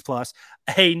being X Plus,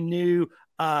 a new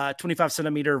 25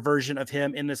 centimeter version of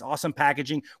him in this awesome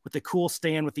packaging with the cool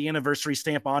stand with the anniversary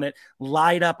stamp on it,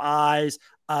 light up eyes.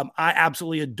 I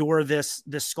absolutely adore this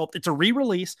sculpt. It's a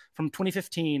re-release from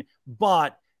 2015,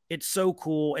 but it's so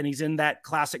cool. And he's in that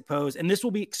classic pose. And this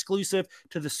will be exclusive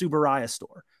to the Subaraya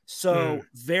store. So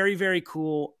very, very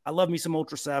cool. I love me some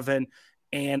Ultra 7.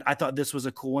 And I thought this was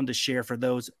a cool one to share for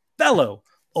those fellow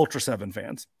Ultra 7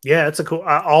 fans. Yeah, it's a cool,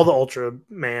 all the Ultra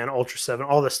 7,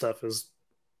 all this stuff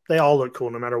they all look cool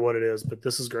no matter what it is, but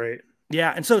this is great.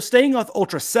 Yeah. And so staying with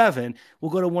Ultra 7,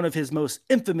 we'll go to one of his most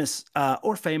infamous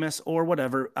or famous or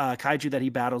whatever kaiju that he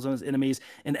battles on his enemies,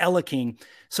 an Ella King.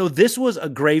 So this was a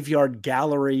Graveyard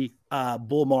Gallery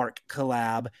Bullmark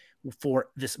collab for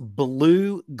this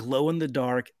blue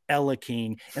glow-in-the-dark Ella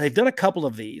King. And they've done a couple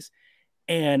of these.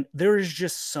 And there is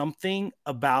just something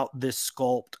about this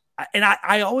sculpt. And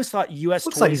I always thought U.S.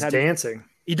 Looks like he's dancing.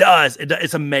 He does.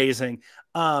 It's amazing.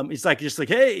 It's like, just like,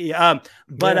 hey. I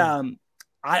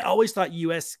always thought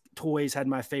U.S. Toys had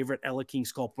my favorite Ella King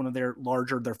sculpt, one of their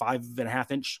larger, their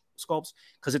 5.5-inch sculpts,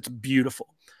 because it's beautiful.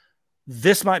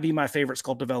 This might be my favorite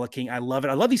sculpt of Ella King. I love it.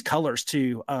 I love these colors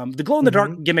too. The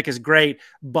glow-in-the-dark gimmick is great,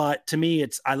 but to me,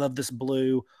 I love this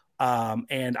blue.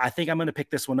 And I think I'm going to pick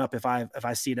this one up if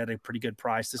I see it at a pretty good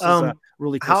price. This is a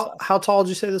really cool. How tall did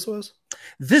you say this was?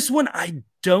 This one, I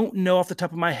don't know off the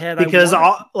top of my head. Because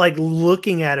like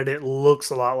looking at it, it looks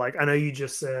a lot like, I know you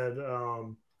just said,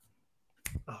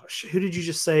 who did you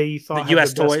just say you thought the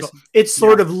U.S. Toys? It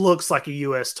sort of looks like a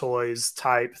U.S. Toys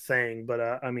type thing,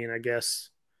 but I mean, I guess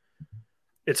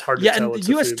it's hard to tell. And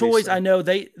the U.S. Toys, I know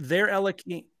they're Ella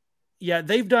King. Yeah,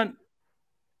 they've done.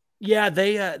 Yeah,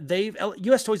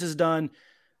 U.S. Toys has done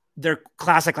their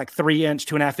classic like 3-inch,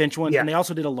 2.5-inch ones, and they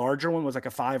also did a larger one, was like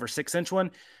a 5 or 6-inch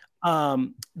one.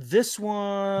 This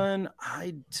one,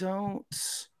 I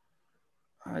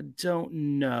don't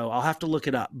know. I'll have to look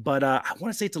it up, but I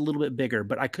want to say it's a little bit bigger,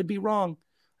 but I could be wrong.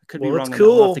 It's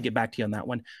cool. I'll have to get back to you on that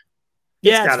one.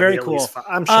 Yeah, it's very cool.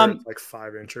 I'm sure it's like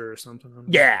 5-inch or something.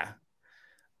 Yeah.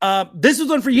 This was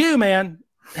one for you, man.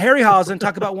 Harryhausen,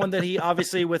 talk about one that he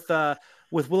obviously with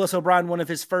Willis O'Brien, one of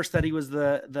his first that he was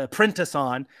the apprentice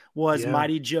on was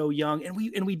Mighty Joe Young.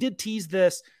 And we did tease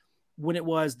this when it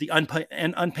was the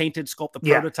unpainted sculpt, the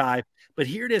prototype, but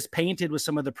here it is painted with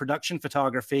some of the production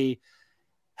photography.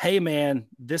 Hey man,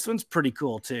 this one's pretty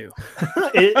cool too.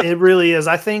 it really is.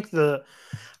 I think the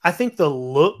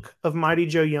look of Mighty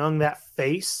Joe Young, that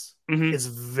face is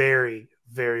very,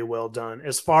 very well done.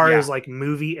 As far as like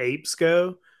movie apes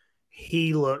go,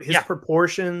 his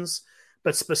proportions,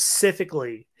 but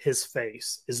specifically his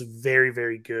face is very,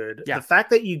 very good. The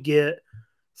fact that you get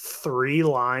 3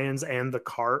 lions and the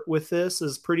cart with this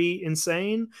is pretty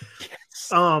insane.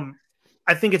 I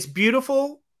think it's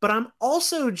beautiful, but I'm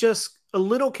also just a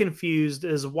little confused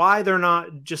as why they're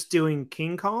not just doing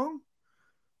King Kong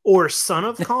or Son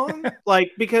of Kong.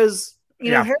 Because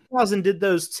Harryhausen did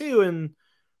those too, and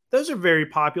those are very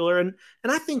popular. And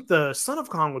I think the Son of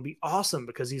Kong would be awesome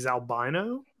because he's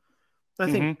albino.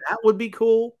 I think that would be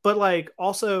cool. But like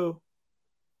also,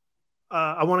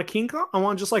 I want a King Kong. I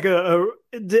want just like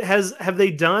have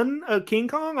they done a King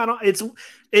Kong?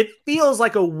 It feels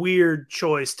like a weird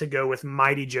choice to go with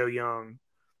Mighty Joe Young.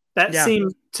 That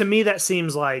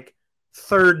seems like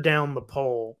third down the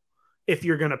pole if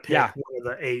you're going to pick one of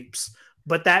the apes.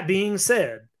 But that being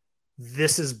said,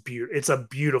 this is beautiful. It's a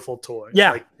beautiful toy.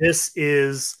 Yeah. Like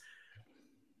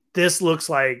this looks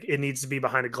like it needs to be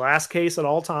behind a glass case at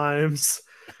all times.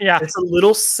 Yeah. It's a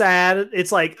little sad.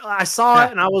 It's like I saw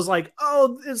it and I was like,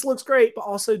 oh, this looks great. But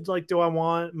also, like, do I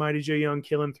want Mighty Joe Young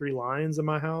killing 3 lions in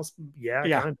my house? Yeah.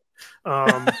 Kind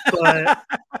of.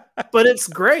 But it's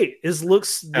great. This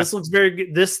looks very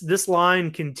good. This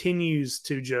line continues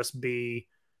to just be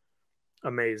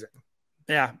amazing.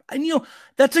 Yeah. And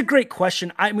that's a great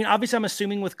question. I mean, obviously I'm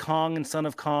assuming with Kong and Son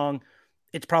of Kong,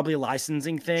 it's probably a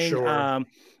licensing thing. Sure.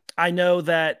 I know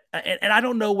that, and I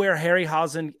don't know where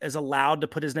Harryhausen is allowed to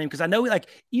put his name, because I know like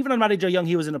even on Mighty Joe Young,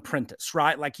 he was an apprentice,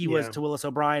 right? Like he was to Willis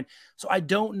O'Brien. So I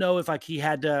don't know if like he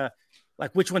had to,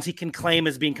 like which ones he can claim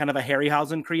as being kind of a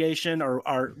Harryhausen creation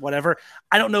or whatever.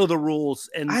 I don't know the rules.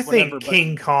 And I think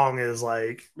King Kong is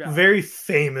like very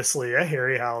famously a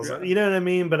Harryhausen. Yeah. You know what I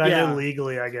mean? But I know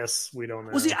legally, I guess we don't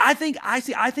know. Well, see, I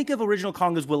think of original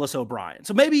Kong as Willis O'Brien.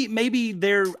 So maybe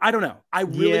they're, I don't know. I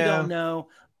really don't know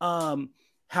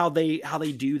how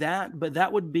they do that, but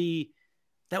that would be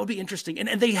interesting.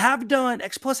 And they have done,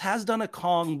 X Plus has done a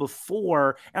Kong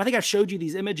before. And I think I showed you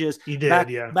these images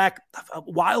back a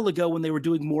while ago when they were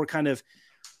doing more kind of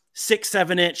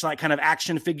 6-7 inch, like kind of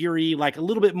action figure-y, like a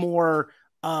little bit more,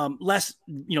 less,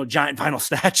 giant vinyl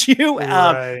statue, with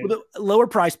a lower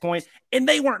price point. And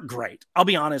they weren't great. I'll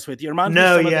be honest with you. It reminds me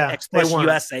of some of the X Plus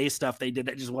USA stuff they did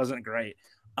that just wasn't great.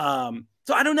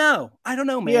 So I don't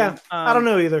know, man. Yeah, I don't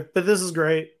know either, but this is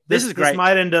great. This is great. I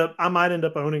might end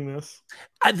up owning this.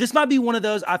 This might be one of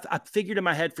those. I figured in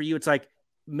my head for you, it's like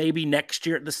maybe next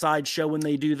year at the sideshow when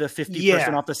they do the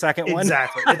 50% off the second one.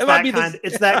 Exactly.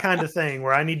 It's that kind of thing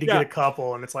where I need to get a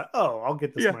couple, and it's like, oh, I'll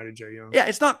get this Mighty Joe Young. Yeah,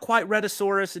 it's not quite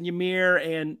Rhedosaurus and Ymir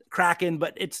and Kraken,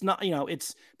 but it's not.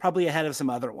 It's probably ahead of some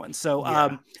other ones. So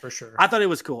for sure, I thought it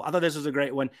was cool. I thought this was a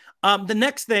great one. The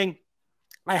next thing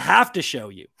I have to show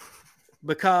you,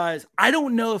 because I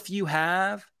don't know if you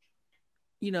have,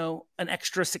 an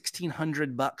extra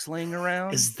 $1,600 laying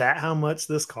around. Is that how much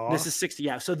this costs? This is 60.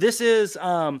 Yeah. So this is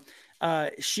Shigeru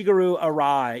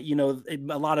Arai.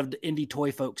 A lot of indie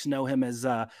toy folks know him as,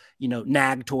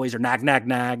 Nag Toys or Nag,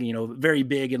 very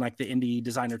big in like the indie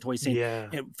designer toy scene,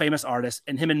 famous artist.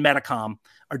 And him and Metacom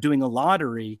are doing a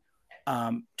lottery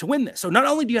to win this. So not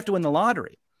only do you have to win the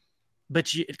lottery, but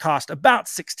it cost about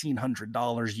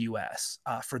 $1,600 US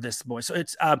for this boy. So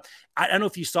it's I don't know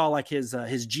if you saw like his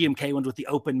GMK ones with the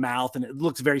open mouth, and it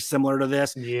looks very similar to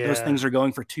this. Yeah. Those things are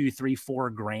going for $2, $3,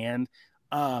 $4 grand.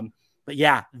 But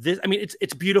yeah,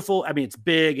 it's beautiful. I mean, it's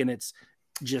big and it's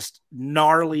just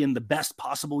gnarly in the best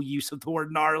possible use of the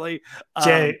word gnarly.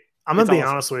 Jay, I'm gonna be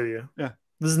honest with you. Yeah.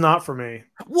 This is not for me.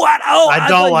 What? Oh, I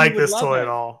don't like this toy at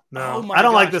all. No, I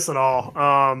don't like this at all.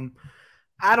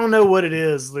 I don't know what it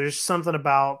is. There's something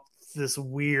about this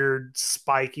weird,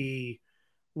 spiky.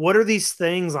 What are these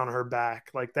things on her back?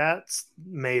 Like, that's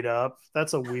made up.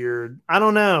 That's a weird. I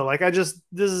don't know. Like, this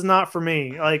is not for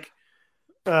me. Like,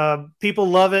 people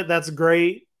love it. That's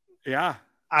great. Yeah.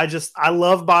 I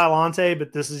love Biollante,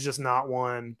 but this is just not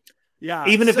one. Yeah.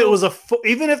 Even if this was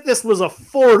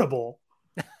affordable,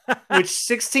 which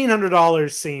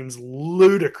 $1,600 seems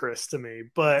ludicrous to me.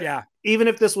 But even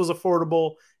if this was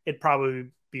affordable, it'd probably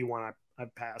be one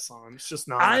I'd pass on. It's just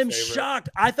not. I'm shocked.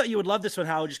 I thought you would love this one,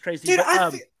 Howard. Just crazy. Dude, I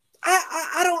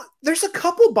don't. There's a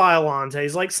couple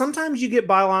Biollantes. Like sometimes you get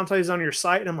Biollantes on your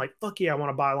site, and I'm like, fuck yeah, I want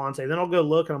a Biollante. Then I'll go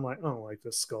look, and I'm like, I don't like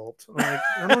this sculpt. I'm like,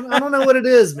 I don't know what it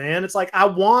is, man. It's like I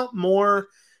want more.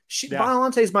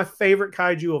 Biollante is my favorite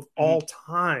kaiju of all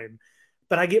time,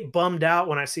 but I get bummed out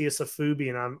when I see a Sofubi,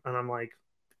 and I'm like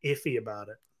iffy about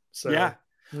it. So yeah.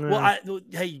 Well,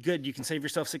 hey, good. You can save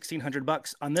yourself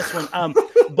 $1,600 on this one.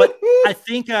 But I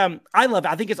think I love it.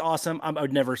 I think it's awesome. I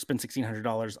would never spend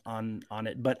 $1,600 on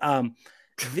it. But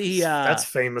that's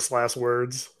famous last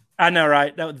words. I know,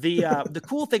 right? No, the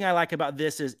cool thing I like about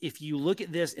this is if you look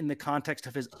at this in the context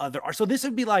of his other art. So this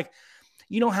would be like,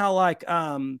 how like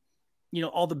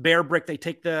all the Bear Brick, they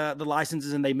take the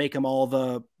licenses and they make them all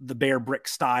the Bear Brick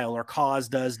style, or Kaz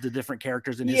does the different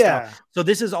characters in his style. So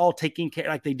this is all taking care,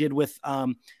 like they did with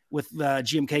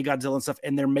GMK Godzilla and stuff,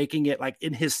 and they're making it like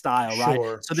in his style,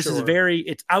 right? So this is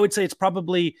I would say it's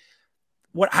probably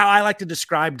how I like to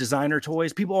describe designer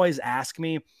toys. People always ask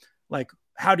me, like,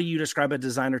 how do you describe a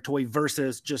designer toy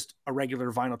versus just a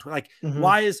regular vinyl toy? Like,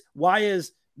 why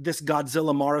is this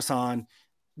Godzilla Marathon,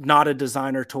 not a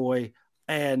designer toy,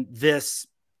 and this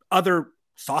other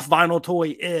soft vinyl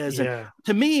toy is. And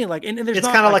to me, like, and there's it's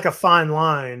kind of like a fine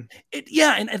line. And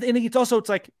it's also, it's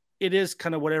like, it is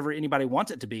kind of whatever anybody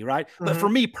wants it to be, right? But for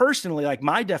me personally, like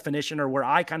my definition, or where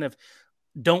I kind of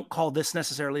don't call this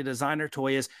necessarily a designer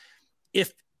toy, is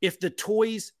if the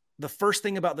toys, the first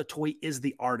thing about the toy is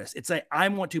the artist. It's like, I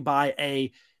want to buy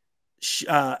a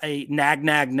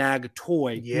nag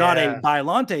toy, not a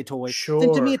Biollante toy. Sure.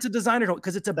 Then to me, it's a designer toy,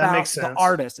 because it's about the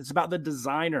artist. It's about the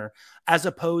designer, as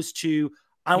opposed to,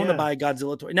 I want to buy a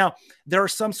Godzilla toy. Now, there are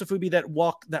some Sofubi that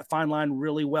walk that fine line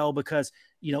really well, because,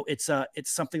 you know, it's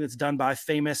something that's done by a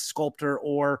famous sculptor,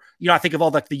 or, you know, I think of all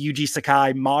like the Yuji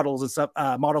Sakai models and stuff,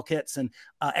 model kits and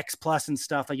X Plus and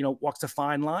stuff, like, you know, walks a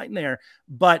fine line there.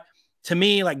 But to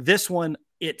me, like this one,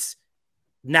 it's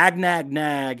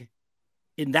nag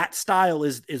in that style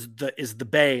is the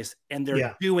base, and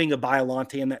they're doing a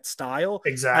Biollante in that style,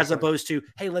 exactly, as opposed to,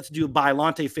 hey, let's do a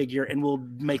Biollante figure and we'll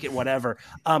make it whatever.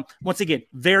 Once again,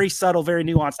 very subtle, very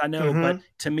nuanced, I know, but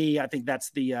to me, I think that's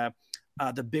the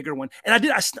bigger one.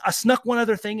 And I snuck one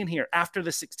other thing in here after the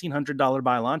 $1,600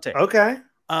 Biollante. Okay,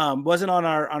 wasn't on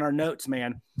our notes,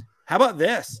 man. How about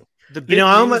this?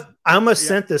 I almost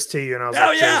sent this to you, and I was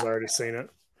like, I've already seen it.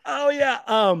 Oh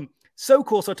yeah. So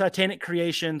cool. So Titanic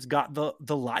Creations got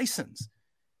the license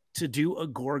to do a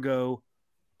Gorgo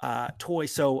toy.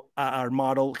 So our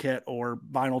model kit or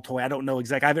vinyl toy. I don't know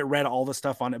exactly. I haven't read all the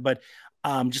stuff on it, but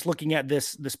just looking at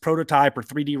this prototype or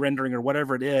 3D rendering or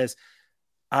whatever it is,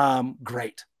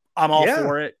 great. I'm all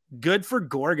for it. Good for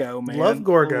Gorgo, man. Love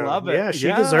Gorgo. Love it. Yeah,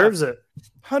 she deserves it.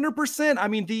 100%. I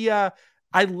mean,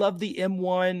 I love the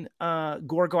M1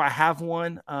 Gorgo. I have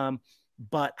one,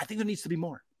 but I think there needs to be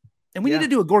more. And we need to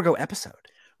do a Gorgo episode.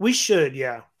 We should,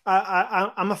 yeah.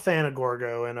 I'm a fan of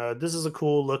Gorgo, and this is a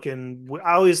cool looking.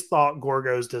 I always thought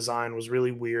Gorgo's design was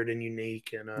really weird and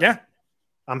unique, and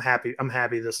I'm happy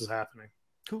this is happening.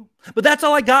 Cool. But that's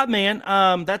all I got, man.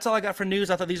 That's all I got for news.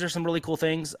 I thought these are some really cool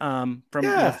things. From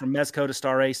Mezco to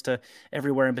Star Ace to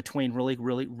everywhere in between. Really,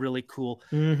 really, really cool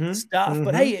stuff.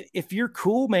 But hey, if you're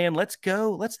cool, man, let's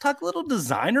go. Let's talk a little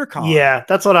designer con. Yeah,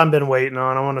 that's what I've been waiting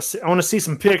on. I want to see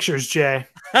some pictures, Jay.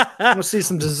 I want to see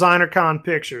some designer con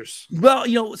pictures. Well,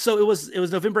 you know, so it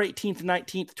was November 18th,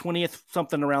 19th, 20th,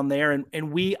 something around there. And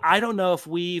I don't know if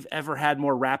we've ever had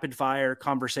more rapid fire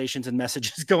conversations and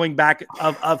messages going back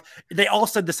of they all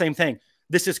said the same thing.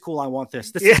 This is cool. I want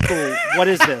this. This is cool. What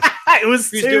is this? It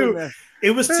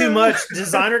was too much.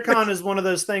 Designer con is one of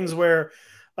those things where,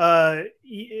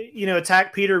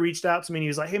 Attack Peter reached out to me and he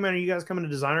was like, "Hey man, are you guys coming to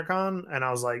Designer Con?" And I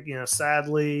was like,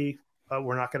 sadly,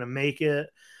 we're not going to make it.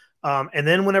 And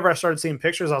then whenever I started seeing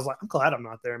pictures, I was like, I'm glad I'm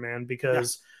not there, man,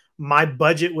 because my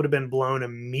budget would have been blown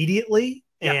immediately.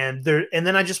 And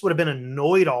then I just would have been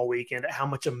annoyed all weekend at how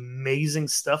much amazing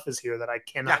stuff is here that I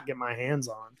cannot get my hands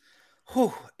on.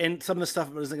 Whew. And some of the stuff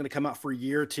isn't going to come out for a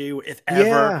year or two, if ever.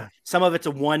 Yeah. Some of it's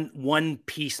a one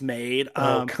piece made.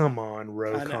 Oh, come on,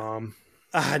 Rocom.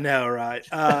 I know, right?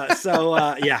 That's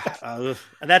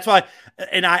why.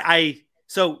 And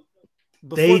so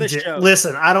before this show,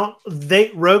 listen,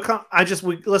 Rocom.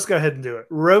 Let's go ahead and do it.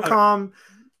 Rocom. Okay.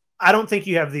 I don't think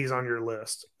you have these on your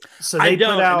list. So they put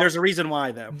out. And there's a reason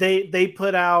why, though. They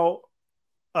put out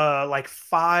like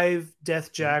 5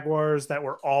 Death Jaguars that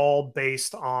were all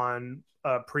based on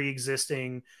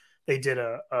pre-existing. They did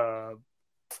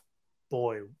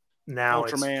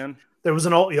Ultraman. There was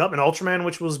an Ultraman,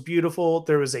 which was beautiful.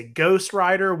 There was a Ghost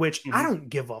Rider, which I don't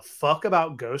give a fuck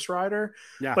about Ghost Rider,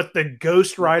 but the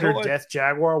Ghost Rider Death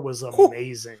Jaguar was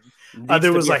amazing.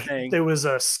 There was a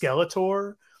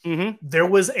Skeletor. There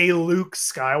was a Luke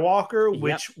Skywalker,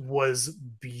 which was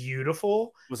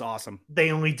beautiful. It was awesome.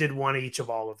 They only did one each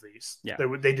of all of these. Yeah,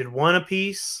 they did one a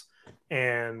piece,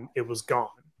 and it was gone.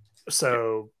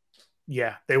 So,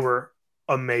 they were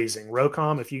amazing.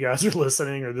 Rocom, if you guys are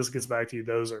listening or this gets back to you,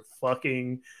 those are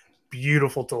fucking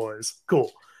beautiful toys.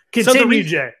 Cool. Continue,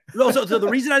 Jay. So the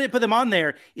reason I didn't put them on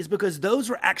there is because those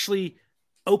were actually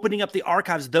opening up the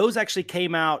archives. Those actually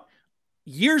came out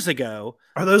years ago.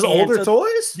 Are those older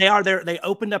toys? They are. They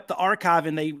opened up the archive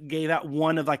and they gave out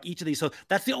one of like each of these. So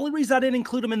that's the only reason I didn't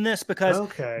include them in this, because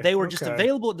they were just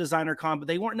available at Designer Con, but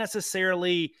they weren't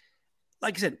necessarily,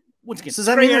 like I said, once again. So does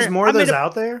that mean there's more of those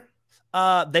out there?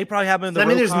 They probably have them in the. Does that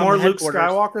mean there's more Luke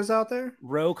Skywalkers out there?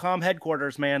 Rocom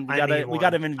headquarters, man. We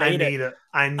gotta invade it.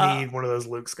 I need one of those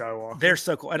Luke Skywalkers. They're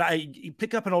so cool. And you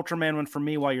pick up an Ultraman one for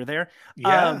me while you're there.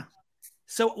 Yeah.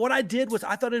 So what I did was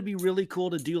I thought it'd be really cool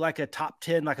to do like a top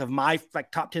 10, like of my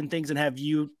top 10 things, and have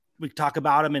we talk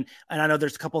about them. And I know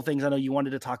there's a couple of things I know you wanted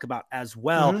to talk about as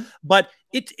well, but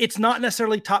it's not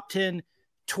necessarily top 10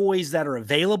 toys that are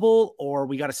available, or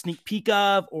we got a sneak peek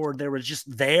of, or there was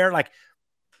just there. Like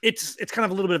it's kind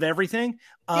of a little bit of everything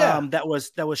that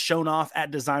was shown off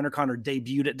at DesignerCon or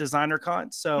debuted at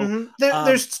DesignerCon. So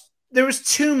there was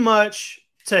too much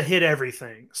to hit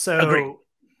everything. So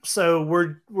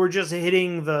we're just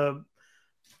hitting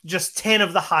just 10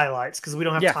 of the highlights because we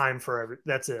don't have time for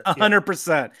that's it.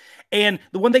 100%. And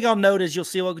the one thing I'll note is you'll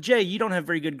see, well, Jay, you don't have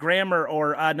very good grammar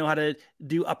or know how to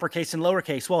do uppercase and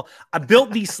lowercase. Well, I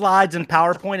built these slides in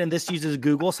PowerPoint, and this uses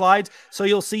Google Slides. So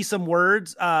you'll see some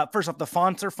words. First off, the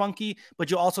fonts are funky,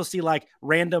 but you'll also see like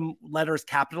random letters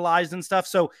capitalized and stuff.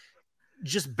 So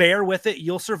just bear with it.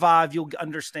 You'll survive. You'll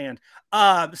understand.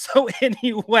 So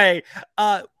anyway,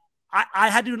 I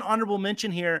had to do an honorable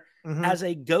mention here as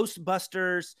a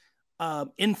Ghostbusters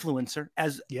influencer,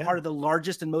 as part of the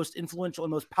largest and most influential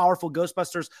and most powerful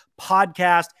Ghostbusters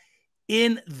podcast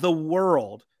in the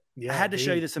world. I had to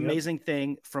show you this amazing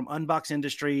thing from Unbox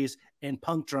Industries and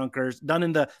Punk Drunkers, done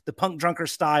in the Punk Drunker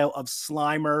style of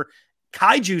Slimer,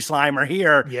 Kaiju Slimer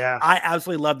here. Yeah. I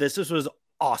absolutely love this. This was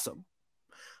awesome.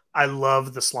 I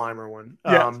love the Slimer one.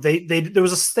 There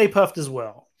was a Stay Puft as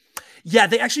well. Yeah,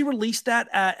 they actually released that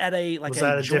at a like was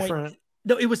a joint. Different?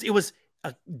 No, it was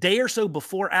a day or so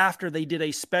before after they did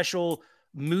a special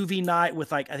movie night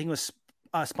with like I think it was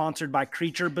sponsored by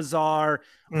Creature Bazaar,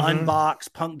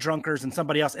 Unbox, Punk Drunkers, and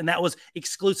somebody else, and that was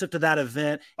exclusive to that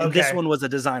event. And this one was a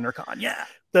DesignerCon. Yeah,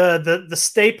 the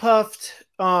Stay Puft,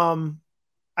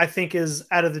 I think is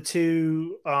out of the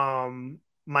two.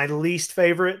 My least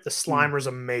favorite, the Slimer's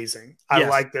amazing. I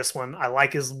like this one. I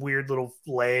like his weird little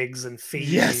legs and feet.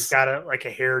 He's got a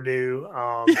hairdo.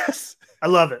 I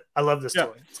love it. I love this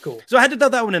toy. It's cool. So I had to throw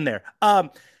that one in there.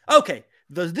 Okay.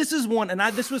 This is one, and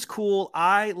this was cool.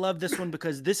 I love this one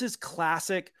because this is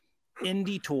classic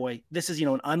indie toy. This is,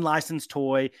 an unlicensed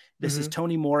toy. This is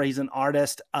Tony Moore. He's an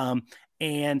artist.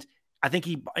 And I think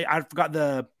I forgot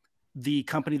the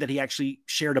company that he actually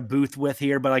shared a booth with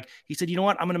here, but like he said, you know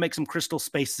what, I'm going to make some Crystal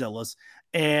Space Zillas.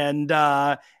 And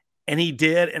he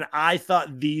did. And I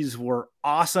thought these were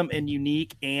awesome and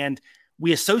unique. And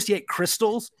we associate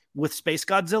crystals with Space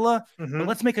Godzilla, but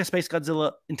let's make a Space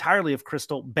Godzilla entirely of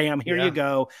crystal. Bam, here you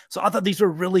go. So I thought these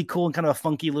were really cool and kind of a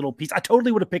funky little piece. I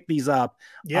totally would have picked these up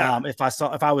if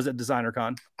I was at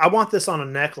DesignerCon. I want this on a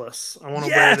necklace. I want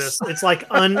to wear this. It's like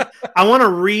I want to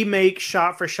remake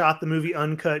shot for shot the movie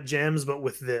Uncut Gems, but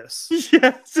with this.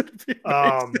 Yes.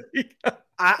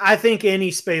 I think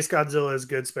any Space Godzilla is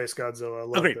good Space Godzilla. I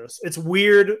love this. It's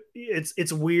weird.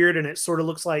 It's weird, and it sort of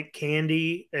looks like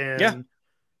candy. And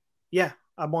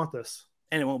I want this.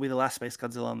 And it won't be the last Space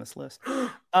Godzilla on this list.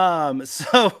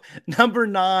 So number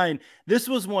 9, this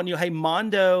was one,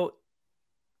 Mondo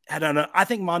I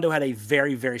think Mondo had a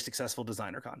very, very successful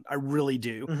DesignerCon. I really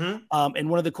do. And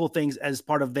one of the cool things as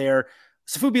part of their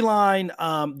Sofubi line,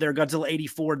 their Godzilla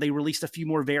 84, they released a few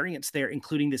more variants there,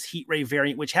 including this Heat Ray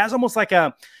variant, which has almost like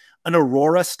an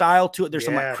Aurora style to it. There's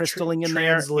some like crystalling in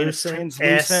there.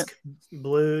 Translucent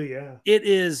blue. Yeah. It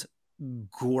is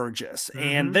gorgeous.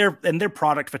 And their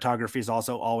product photography is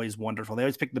also always wonderful. They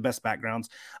always pick the best backgrounds.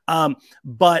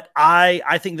 But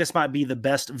I think this might be the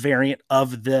best variant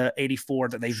of the 84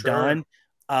 that they've done.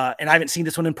 And I haven't seen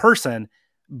this one in person.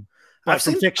 I've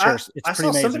seen pictures. I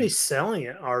saw somebody selling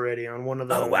it already on one of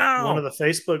the one of the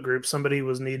Facebook groups. Somebody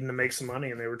was needing to make some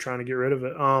money and they were trying to get rid of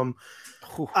it.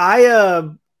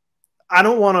 I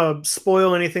don't want to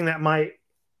spoil anything that might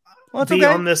be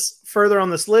on this further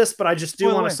on this list, but I just do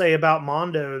want to say about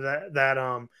Mondo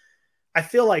that I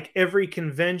feel like every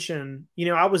convention,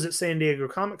 I was at San Diego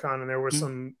Comic-Con and there were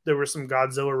some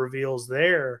Godzilla reveals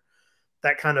there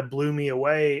that kind of blew me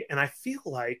away, and I feel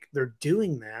like they're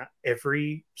doing that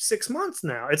every 6 months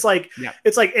now. It's like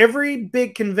every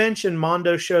big convention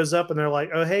Mondo shows up and they're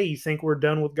like, "Oh, hey, you think we're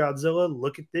done with Godzilla?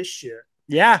 Look at this shit."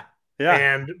 Yeah.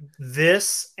 And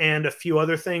this and a few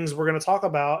other things we're going to talk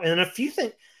about, and a few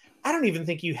things I don't even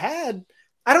think I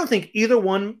don't think either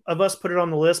one of us put it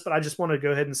on the list, but I just want to go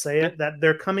ahead and say it, that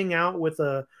they're coming out with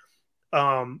a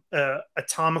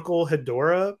atomical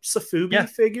Hedorah Sofubi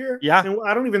figure. Yeah. And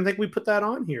I don't even think we put that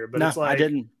on here, but it's like, I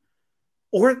didn't.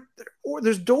 Or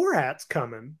there's Dorats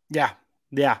coming. Yeah.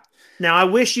 Yeah. Now I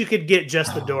wish you could get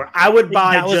just the Dora. I would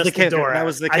buy just the Dorats. That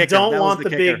was the kicker.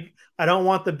 I don't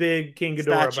want the big King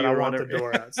Ghidorah, but I want the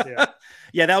Dorats. Yeah.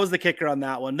 Yeah, that was the kicker on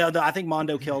that one. No, I think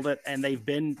Mondo killed it, and they've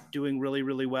been doing really,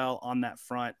 really well on that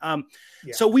front.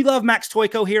 So we love Max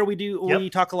Toyko here. We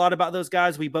talk a lot about those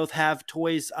guys. We both have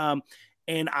toys.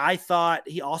 And I thought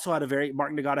he also had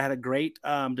Martin Nagata had a great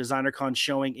DesignerCon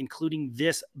showing, including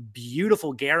this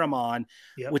beautiful Garamon,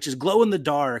 which is glow in the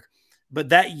dark, but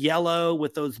that yellow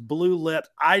with those blue lips,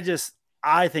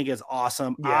 I think is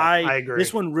awesome. Yeah, I agree.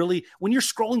 This one really, when you're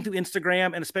scrolling through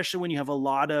Instagram, and especially when you have a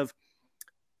lot of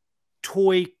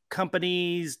toy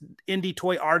companies, indie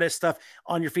toy artist stuff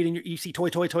on your feed, and you see toy.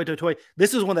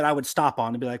 This is one that I would stop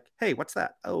on and be like, hey, what's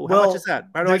that? Oh, how much is that?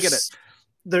 How do I get it?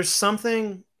 There's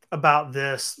something about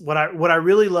this. What I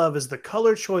really love is the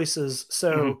color choices.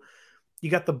 So you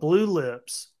got the blue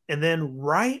lips, and then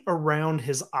right around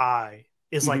his eye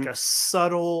is like a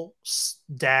subtle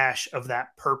dash of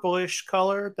that purplish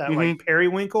color, that like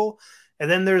periwinkle. And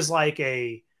then there's like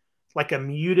a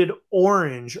muted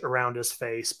orange around his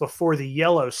face before the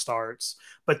yellow starts.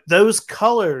 But those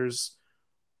colors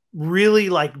really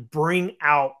like bring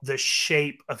out the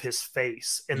shape of his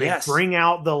face, and they bring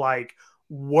out the like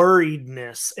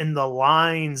worriedness and the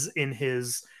lines in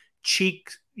his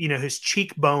cheek, his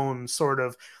cheekbone sort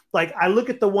of. Like I look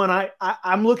at the one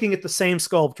I'm looking at the same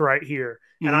sculpt right here,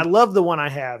 and I love the one I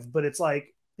have, but it's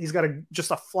like he's got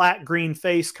just a flat green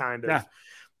face kind of. Yeah.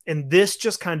 And this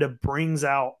just kind of brings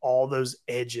out all those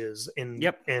edges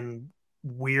and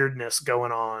weirdness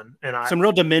going on. And I some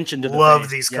real dimension to the love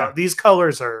face. These these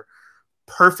colors are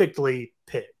perfectly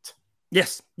picked.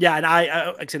 Yes. Yeah. And I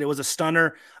like I said, it was a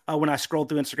stunner when I scrolled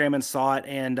through Instagram and saw it,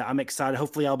 and I'm excited.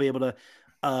 Hopefully I'll be able to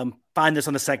find this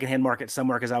on the secondhand market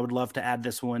somewhere, because I would love to add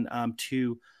this one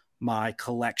to my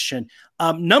collection.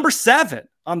 Number 7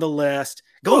 on the list,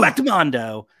 going back to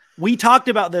Mondo. We talked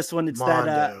about this one. It's Mondo.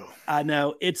 That I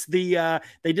know it's the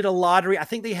they did a lottery. I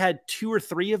think they had 2 or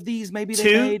 3 of these. Maybe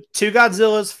they made 2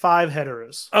 Godzillas, 5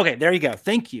 Hedorahs. Okay, there you go.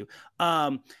 Thank you.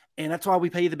 And that's why we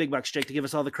pay you the big bucks, Jake, to give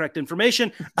us all the correct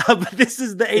information. But this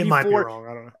is the 84. It might be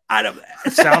wrong. I don't know.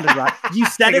 It sounded right. You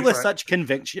said it with such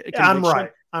conviction. I'm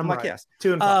right. I'm like, right. Yes.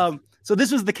 2 and 5. So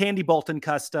this was the Candy Bolton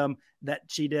custom that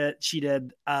she did.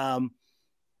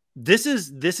 This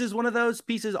is one of those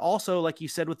pieces also, like you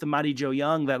said, with the Mighty Joe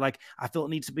Young, that like I feel it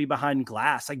needs to be behind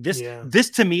glass. Like this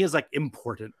to me is like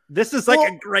important. This is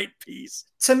like a great piece.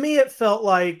 To me, it felt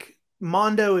like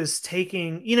Mondo is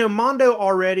taking, Mondo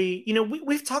already,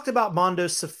 we've talked about Mondo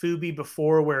Sofubi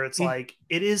before, where it's like,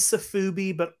 it is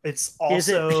Sofubi, but it's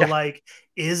also like,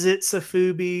 is it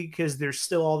Sofubi? Because there's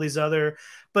still all these other,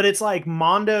 but it's like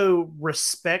Mondo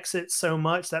respects it so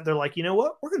much that they're like, you know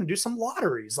what? We're going to do some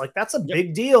lotteries. Like that's a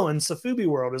big deal in Sofubi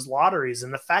world, is lotteries.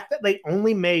 And the fact that they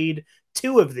only made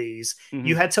 2 of these,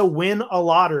 you had to win a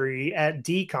lottery at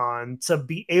DCon to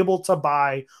be able to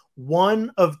buy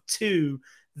 1 of 2.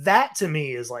 That to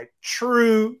me is like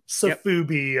true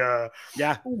Sofubi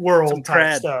world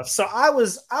type stuff. So I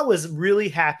was really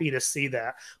happy to see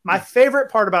that. My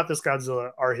favorite part about this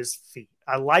Godzilla are his feet.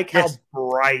 I like how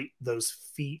bright those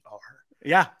feet are.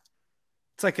 Yeah.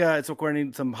 It's like it's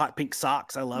wearing some hot pink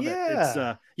socks. I love it. It's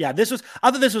I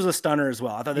thought this was a stunner as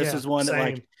well. I thought this was one that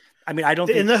like, I mean, I don't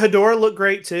think... And the Hedorah looked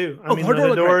great too. I mean, the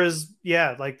Hedorah is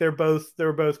like they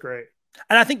were both great.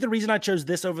 And I think the reason I chose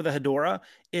this over the Hedorah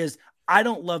is I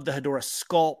don't love the Hedorah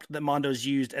sculpt that Mondo's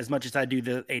used as much as I do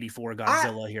the 84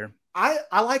 Godzilla here.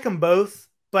 I like them both,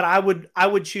 but I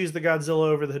would choose the Godzilla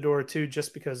over the Hedorah too,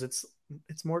 just because it's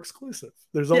more exclusive.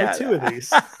 There's only 2 of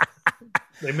these.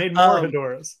 They made more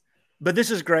Hedorahs. But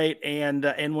this is great, and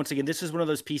once again, this is one of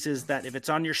those pieces that if it's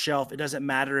on your shelf, it doesn't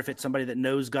matter if it's somebody that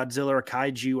knows Godzilla or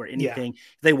Kaiju or anything.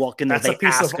 If they walk in there, they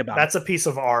ask about it. That's a piece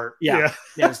of art. Yeah,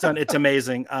 it's done. It's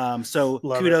amazing. So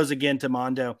kudos again to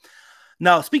Mondo.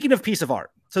 Now, speaking of piece of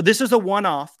art, so this is a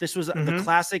one-off. This was the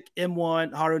classic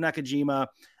M1 Haru Nakajima.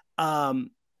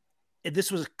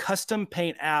 This was a custom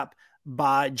paint app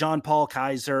by John Paul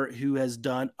Kaiser, who has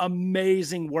done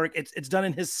amazing work. It's done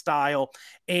in his style.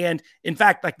 And in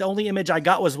fact, like the only image I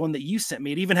got was one that you sent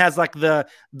me. It even has like the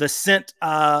scent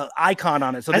icon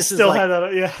on it. So this I still is like, had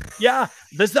that. Yeah.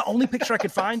 This is the only picture I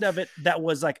could find of it that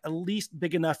was like at least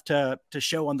big enough to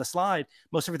show on the slide.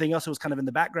 Most everything else was kind of in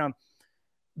the background.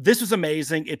 This was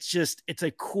amazing. It's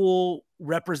a cool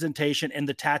representation, and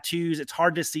the tattoos, it's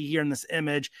hard to see here in this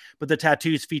image, but the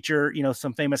tattoos feature,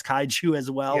 some famous kaiju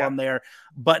as well on there,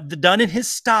 but done in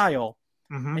his style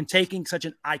and taking such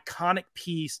an iconic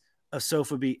piece of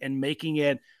Sofubi and making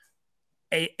it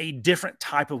a different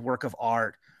type of work of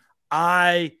art.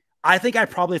 I think I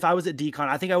probably, if I was at DCon,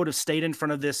 I think I would have stayed in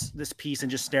front of this piece and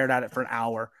just stared at it for an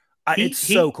hour. It's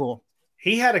so cool.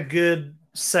 He had a good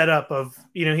setup of,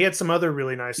 he had some other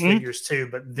really nice figures too,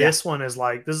 but this one is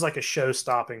like, this is like a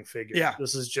show-stopping figure. Yeah.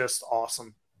 This is just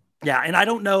awesome. Yeah. And I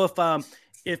don't know if I'm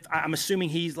assuming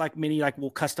he's like many, like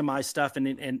will customize stuff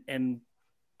and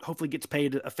hopefully gets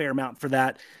paid a fair amount for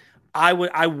that.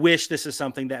 I wish this is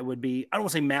something that would be, I don't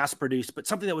want to say mass produced, but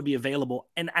something that would be available.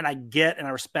 And I get, and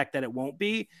I respect that it won't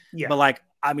be, but like,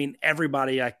 I mean,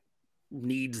 everybody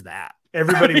needs that.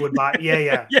 Everybody would buy.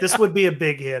 Yeah. This would be a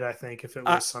big hit, I think, if it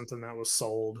was something that was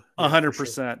sold.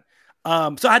 100%.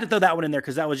 So I had to throw that one in there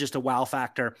because that was just a wow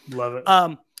factor. Love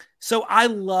it. So I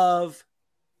love,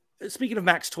 speaking of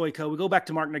Max Toy Co., we go back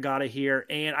to Mark Nagata here,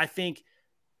 and I think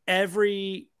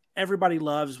everybody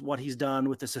loves what he's done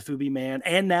with the Sofubi Man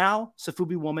and now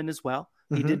Sofubi Woman as well.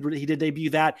 He did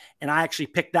debut that, and I actually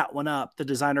picked that one up, the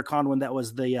Designer Con one that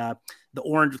was the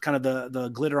orange with kind of the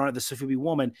glitter on it, the Sofubi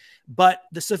Woman. But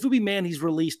the Sofubi Man he's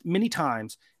released many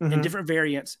times in different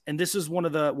variants, and this is one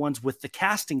of the ones with the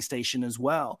casting station as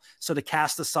well. So to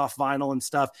cast the soft vinyl and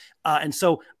stuff. And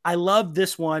so I love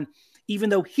this one, even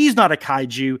though he's not a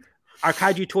kaiju. Our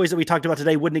kaiju toys that we talked about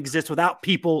today wouldn't exist without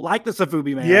people like the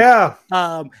Sofubi Man. Yeah.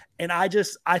 And I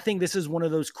think this is one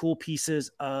of those cool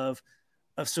pieces of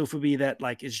Sofubi that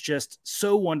like is just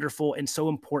so wonderful and so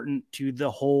important to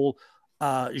the whole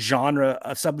genre,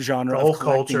 subgenre, the whole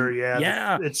culture.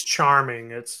 Yeah. It's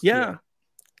charming.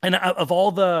 And of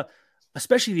all the,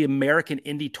 especially the American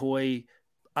indie toy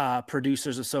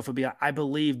producers of Sofubi, I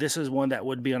believe this is one that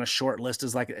would be on a short list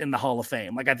as like in the Hall of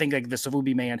Fame. Like I think like the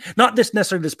Sofubi Man, not this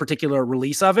necessarily this particular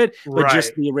release of it, but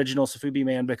just the original Sofubi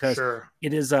Man, because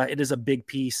it is a big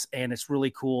piece and it's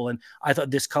really cool. And I thought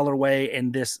this colorway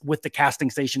and this with the casting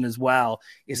station as well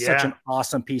is such an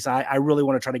awesome piece. I really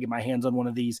want to try to get my hands on one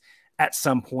of these at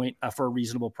some point for a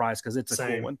reasonable price because it's a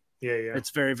cool one. Yeah.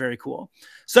 It's very, very cool.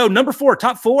 So number 4,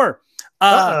 top 4.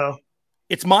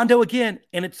 It's Mondo again,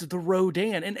 and it's the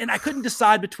Rodan. And I couldn't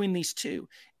decide between these two.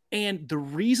 And the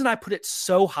reason I put it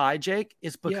so high, Jake,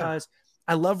 is because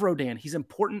I love Rodan. He's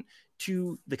important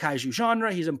to the kaiju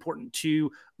genre. He's important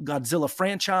to Godzilla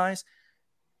franchise.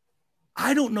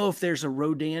 I don't know if there's a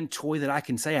Rodan toy that I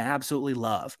can say I absolutely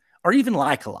love or even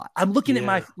like a lot. I'm looking at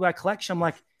my collection. I'm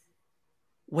like,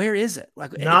 where is it?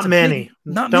 Like, not many.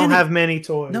 Don't have many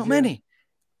toys. Not many.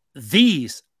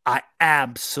 These I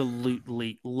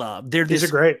absolutely love. These are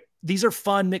great. These are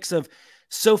fun mix of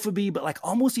Sofubi, but like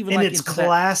almost even and like it's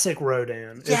classic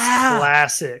Rodan. Yeah. It's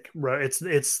classic.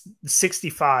 It's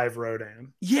 65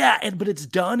 Rodan. Yeah, but it's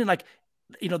done and like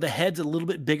the head's a little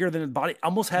bit bigger than the body.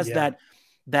 Almost has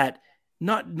that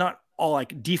not all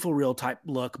like Defo Real type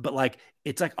look, but like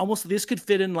it's like almost this could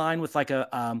fit in line with like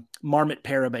a Marmot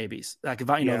Parababies, like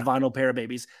vinyl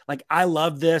Parababies. Like I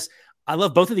love this. I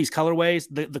love both of these colorways.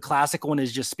 The classic one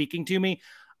is just speaking to me.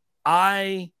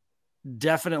 I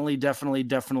definitely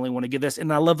want to give this.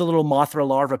 And I love the little Mothra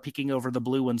larva peeking over the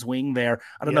blue one's wing there.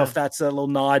 I don't know if that's a little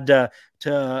nod to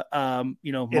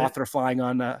Mothra flying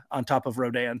on top of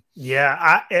Rodan.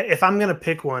 Yeah. If I'm going to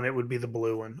pick one, it would be the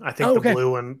blue one. I think the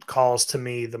blue one calls to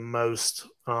me the most.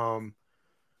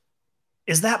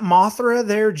 Is that Mothra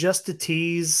there just to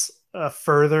tease a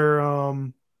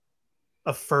further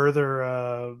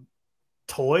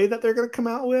toy that they're going to come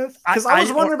out with? Because I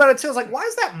was wondering about it too. I was like, why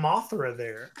is that Mothra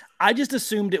there? I just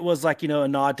assumed it was like a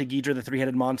nod to Ghidra, the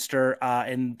three-headed monster,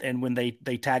 and when they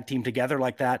tag team together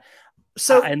like that.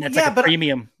 So and it's like a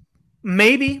premium.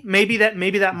 Maybe that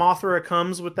Mothra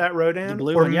comes with that Rodan,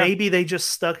 or maybe they just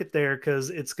stuck it there because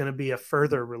it's going to be a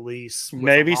further release. With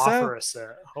maybe Mothra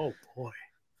set. Oh boy.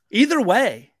 Either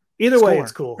way,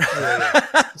 it's cool. Yeah.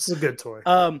 This is a good toy.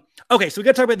 Okay, so we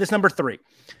got to talk about this number 3,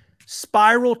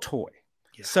 Spiral toy.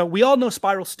 Yeah. So we all know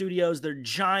Spiral Studios. They're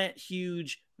giant,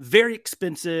 huge, very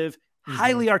expensive,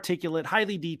 highly articulate,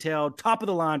 highly detailed, top of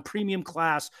the line, premium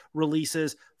class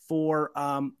releases for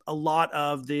a lot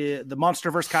of the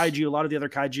MonsterVerse kaiju, a lot of the other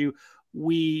kaiju.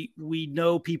 We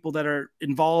know people that are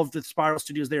involved with Spiral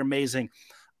Studios. They're amazing.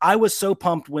 I was so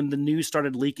pumped when the news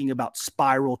started leaking about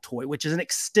Spiral Toy, which is an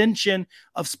extension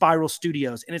of Spiral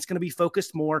Studios, and it's going to be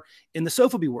focused more in the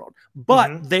Sofubi world.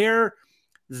 But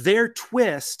their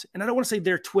twist, and I don't want to say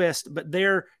their twist, but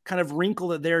their kind of wrinkle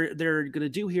that they're going to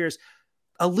do here is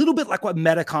a little bit like what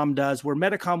Medicom does, where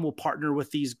Medicom will partner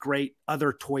with these great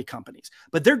other toy companies,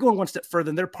 but they're going one step further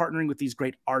and they're partnering with these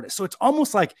great artists. So it's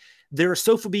almost like they're a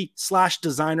Sofubi /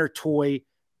 designer toy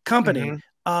company.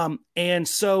 And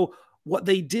so what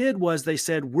they did was they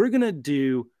said, we're going to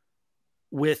do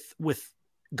with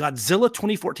Godzilla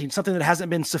 2014, something that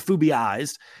hasn't been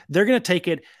Sofubiized. They're going to take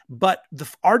it, but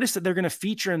the artists that they're going to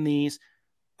feature in these,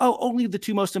 only the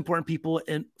 2 most important people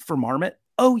for Marmot.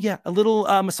 Oh yeah, a little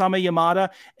Masami Yamada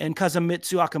and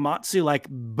Kazumitsu Akamatsu. Like,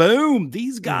 boom,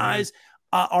 these guys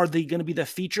are going to be the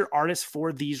feature artists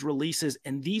for these releases,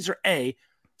 and these are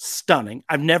stunning.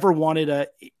 I've never wanted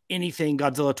anything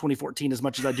Godzilla 2014 as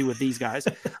much as I do with these guys,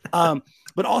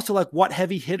 but also like what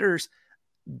heavy hitters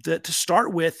to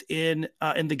start with in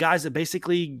the guys that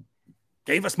basically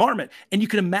gave us Marmot. And you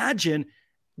can imagine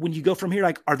when you go from here,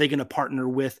 like, are they going to partner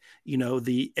with,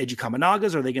 the Eiji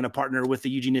Kamanagas? Are they going to partner with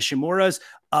the Yuji Nishimuras,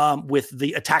 with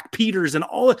the Attack Peters and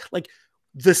all? Like,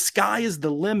 the sky is the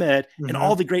limit, and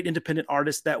all the great independent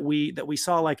artists that we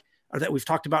saw, like, or that we've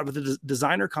talked about with the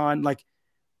Designer Con, like,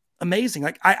 amazing.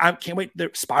 Like, I can't wait.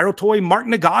 The Spiral Toy, Mark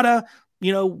Nagata,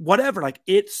 whatever. Like,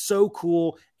 it's so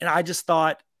cool. And I just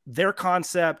thought their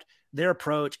concept, their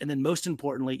approach, and then most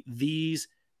importantly, these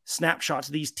snapshots,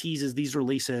 these teases, these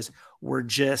releases were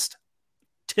just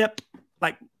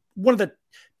like one of the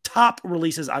top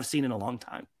releases I've seen in a long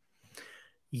time.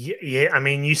 Yeah. I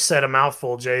mean, you said a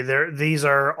mouthful, Jay. These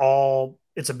are all.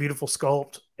 It's a beautiful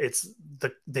sculpt.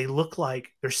 They look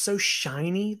like they're so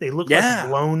shiny. They look like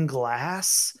blown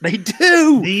glass. They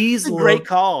do. These great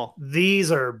call.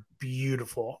 These are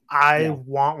beautiful. I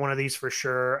want one of these for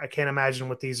sure. I can't imagine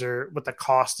what the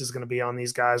cost is going to be on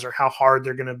these guys, or how hard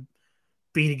they're going to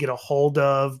be to get a hold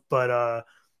of. But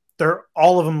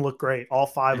all of them look great. All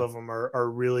 5 of them are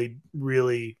really,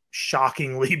 really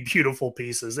shockingly beautiful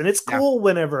pieces. And it's cool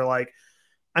whenever, like,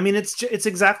 I mean, it's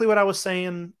exactly what I was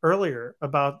saying earlier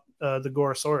about the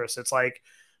Gorosaurus. It's like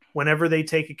whenever they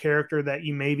take a character that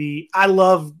I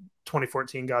love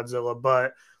 2014 Godzilla,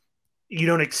 but you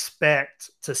don't expect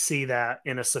to see that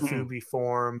in a Safubi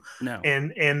form. No.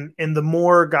 And the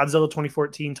more Godzilla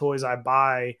 2014 toys I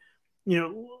buy,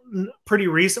 pretty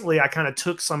recently I kind of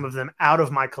took some of them out of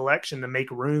my collection to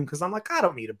make room, because I'm like, I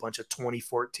don't need a bunch of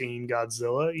 2014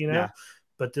 Godzilla,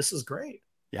 but this is great.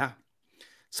 Yeah.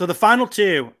 So the final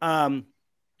 2,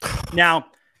 now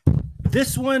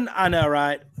this one, I know,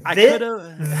 right?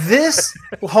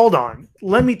 Hold on.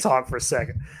 Let me talk for a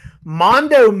second.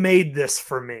 Mondo made this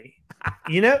for me,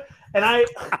 and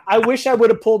I wish I would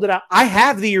have pulled it out. I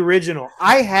have the original.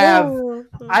 I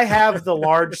have the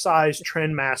large size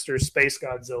Trendmaster Space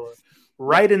Godzilla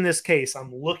right in this case.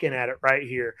 I'm looking at it right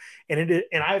here. And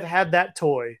I've had that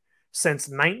toy since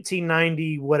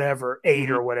 1990, whatever,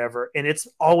 8 or whatever. And it's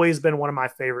always been one of my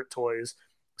favorite toys.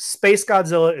 Space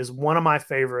Godzilla is one of my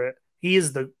favorite.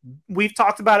 We've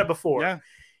talked about it before. Yeah.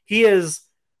 He is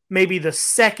maybe the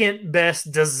second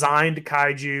best designed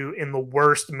kaiju in the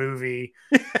worst movie.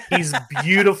 He's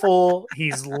beautiful.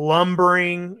 He's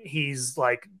lumbering. He's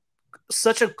like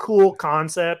such a cool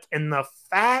concept. And the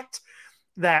fact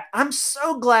that I'm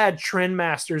so glad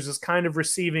Trendmasters is kind of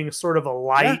receiving sort of a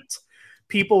light. Yeah.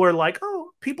 People are like,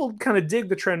 people kind of dig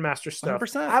the Trendmaster stuff.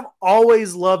 100%. I've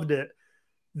always loved it.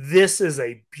 This is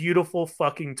a beautiful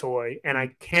fucking toy, and I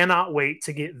cannot wait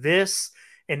to get this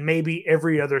and maybe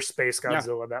every other Space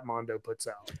Godzilla that Mondo puts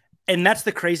out. And that's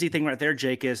the crazy thing right there,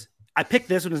 Jake, is I picked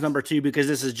this one as number 2 because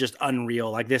this is just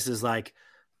unreal. Like, this is like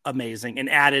amazing and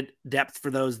added depth for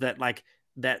those that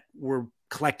were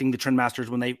collecting the Trendmasters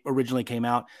when they originally came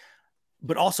out.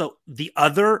 But also the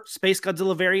other Space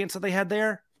Godzilla variants that they had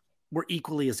there were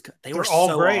equally as good. They're all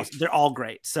so great. Awesome. They're all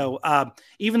great. So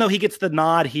even though he gets the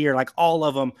nod here, like, all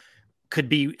of them could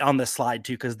be on this slide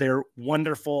too, because they're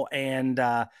wonderful. And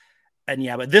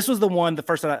yeah, but this was the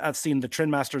first time I've seen the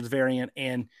Trendmasters variant.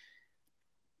 And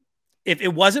if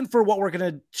it wasn't for what we're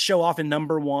going to show off in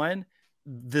number 1,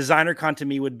 Designer Con to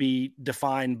me would be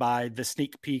defined by the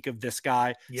sneak peek of this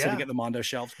guy sitting at the Mondo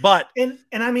shelves. But and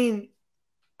I mean,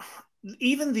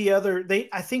 even the other,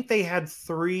 I think they had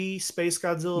 3 Space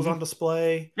Godzillas on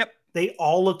display. Yep. They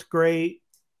all looked great.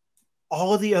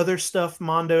 All of the other stuff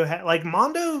Mondo had, like,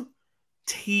 Mondo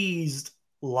teased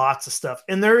lots of stuff.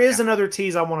 And there is another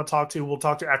tease I want to talk to. We'll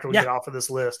talk to after we get off of this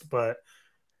list. But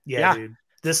dude,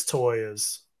 this toy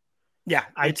is. Yeah,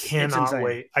 I cannot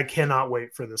wait. I cannot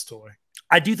wait for this toy.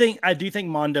 I do think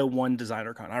Mondo won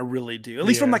Designer Con. I really do. At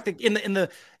least from like in the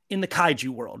kaiju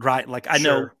world, right? Like, I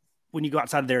know when you go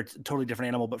outside of there, it's a totally different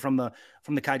animal, but from the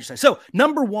kaiju side. So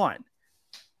number 1,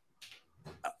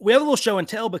 we have a little show and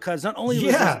tell, because not only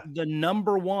was this the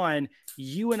number 1,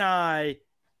 you and I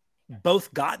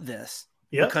both got this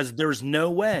because there's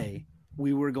no way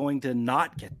we were going to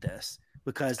not get this,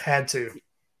 because had to.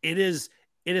 It is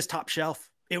top shelf.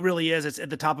 It really is. It's at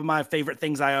the top of my favorite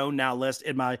things I own now list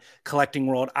in my collecting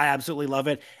world. I absolutely love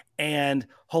it. And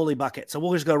holy bucket. So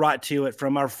we'll just go right to it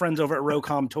from our friends over at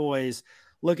Rocom Toys.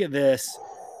 Look at this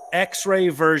X-ray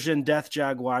version Death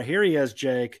Jaguar. Here he is,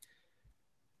 Jake.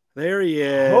 There he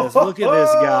is. Look at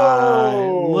this guy.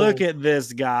 Look at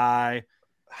this guy.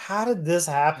 How did this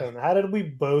happen? How did we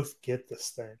both get this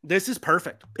thing? This is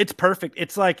perfect. It's perfect.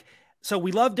 It's like, so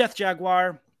we love Death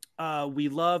Jaguar. We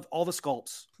love all the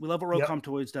sculpts. We love what Rocom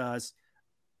Toys does.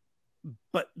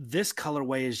 But this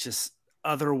colorway is just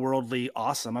otherworldly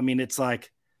awesome. I mean, it's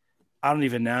like, I don't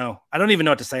even know. I don't even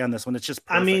know what to say on this one. It's just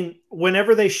perfect. I mean,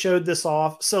 whenever they showed this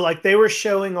off, so like they were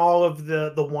showing all of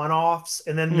the one-offs,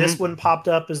 and then this one popped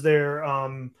up as their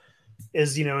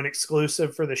is an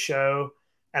exclusive for the show.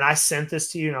 And I sent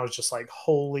this to you, and I was just like,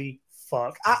 holy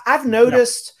fuck. I've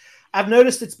noticed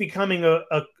it's becoming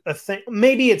a thing.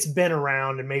 Maybe it's been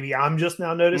around and maybe I'm just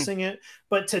now noticing it,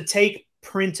 but to take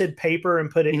printed paper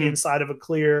and put it inside of a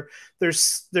clear,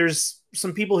 there's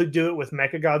some people who do it with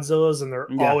Mechagodzillas, and they're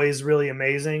always really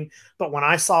amazing. But when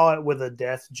I saw it with a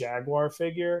Death Jaguar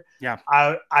figure,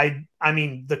 I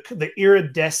mean the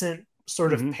iridescent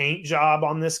sort of paint job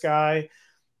on this guy,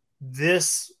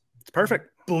 it's perfect.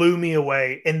 Blew me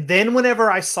away. And then whenever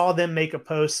I saw them make a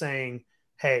post saying,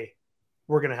 hey,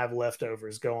 we're going to have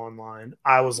leftovers, go online,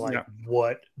 I was like,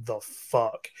 what the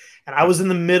fuck? And I was in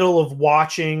the middle of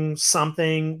watching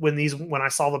something when I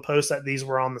saw the post that these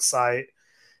were on the site,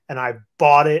 and I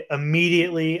bought it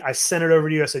immediately. I sent it over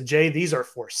to you. I said, Jay, these are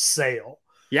for sale.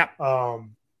 Yeah.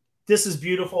 This is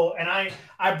beautiful. And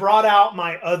I brought out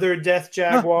my other Death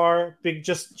Jaguar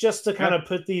just to kind of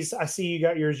put these. I see you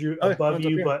got yours above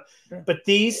you, but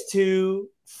these two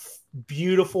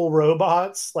beautiful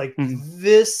robots, like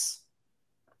this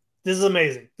is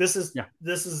amazing. This is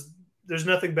there's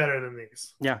nothing better than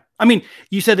these. Yeah. I mean,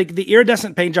 you said the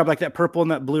iridescent paint job, like that purple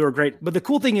and that blue, are great. But the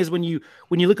cool thing is when you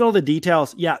look at all the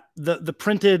details, the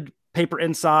printed paper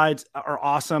insides are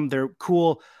awesome. They're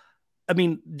cool. I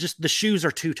mean, just the shoes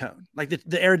are two-tone. Like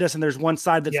the iridescent, there's one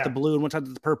side that's the blue and one side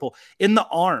that's the purple. In the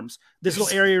arms, this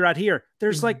little area right here,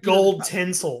 there's like gold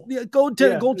tinsel. Yeah, gold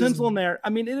tinsel in there. I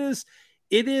mean,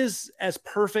 it is as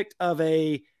perfect of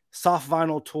a soft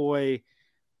vinyl toy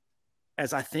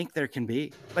as I think there can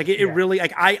be. Like it really,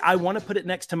 like I want to put it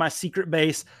next to my secret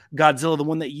base Godzilla, the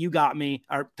one that you got me,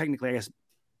 or technically I guess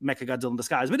Mechagodzilla in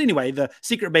disguise. But anyway, the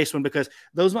secret base one, because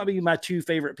those might be my two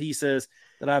favorite pieces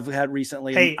that I've had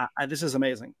recently. Hey, this is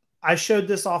amazing. I showed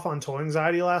this off on Toy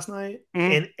Anxiety last night,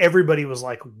 and everybody was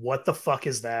like, what the fuck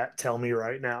is that? Tell me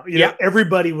right now. You know,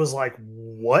 everybody was like,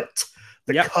 what?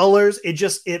 The colors,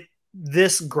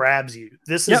 this grabs you.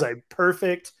 This is a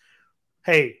perfect,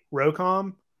 hey,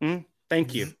 Rocom.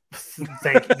 Thank you.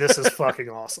 Thank you. This is fucking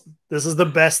awesome. This is the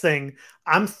best thing.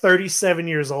 I'm 37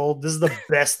 years old. This is the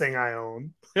best thing I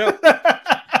own. Yep.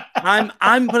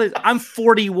 I'm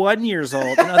 41 years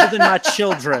old, and other than my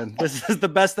children, this is the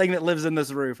best thing that lives in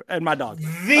this roof, and my dog.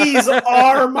 These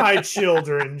are my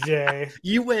children, Jay.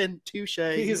 You win. Touche.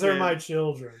 These are my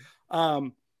children.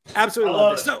 Absolutely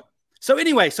love it. So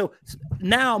anyway, so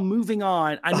now moving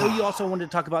on, I know you also wanted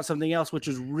to talk about something else, which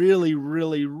is really,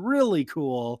 really, really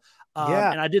cool.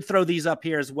 And I did throw these up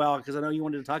here as well, because I know you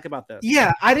wanted to talk about this.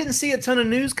 Yeah, I didn't see a ton of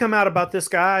news come out about this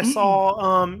guy. I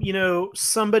saw,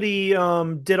 somebody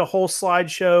did a whole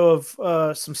slideshow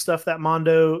of some stuff that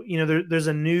Mondo, there's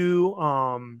a new,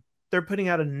 they're putting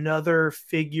out another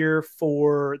figure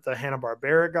for the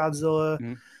Hanna-Barbera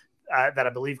Godzilla that I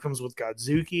believe comes with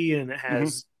Godzuki, and it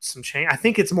has some chain. I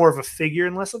think it's more of a figure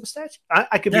and less of a statue.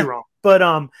 I could be wrong,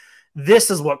 but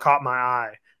this is what caught my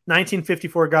eye.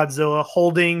 1954 Godzilla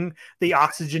holding the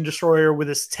oxygen destroyer with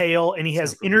his tail, and he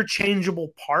has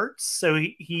interchangeable parts. So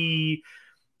he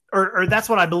that's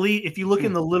what I believe. If you look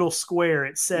in the little square,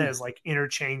 it says like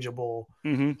interchangeable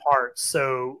parts.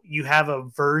 So you have a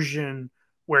version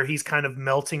where he's kind of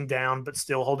melting down, but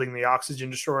still holding the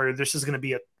oxygen destroyer. This is going to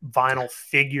be a vinyl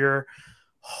figure.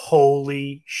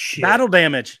 Holy shit. Battle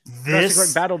damage.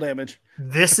 Battle damage.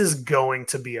 This is going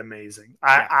to be amazing.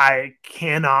 I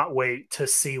cannot wait to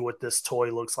see what this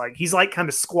toy looks like. He's like kind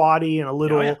of squatty and a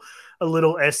little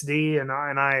SD, and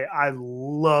I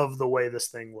love the way this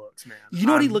thing looks, man. You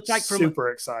know what he looked like? Super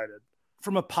excited.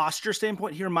 From a posture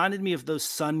standpoint, he reminded me of those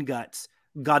Sun Guts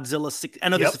Godzilla 6. I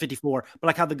know this is 54, but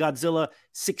like how the Godzilla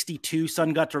 62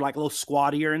 Sun Guts are like a little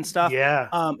squattier and stuff. Yeah.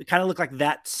 It kind of looked like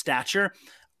that stature.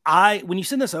 When you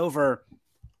send this over,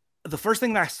 the first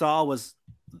thing that I saw was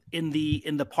in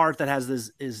the part that has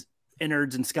this is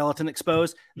innards and skeleton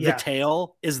exposed. The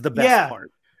tail is the best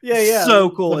part. Yeah.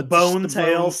 So cool. The bone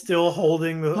tail still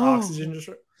holding the oxygen.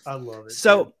 I love it.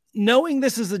 So knowing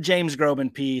this is a James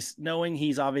Groban piece, knowing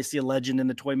he's obviously a legend in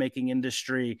the toy making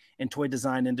industry and toy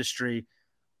design industry,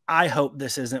 I hope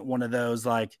this isn't one of those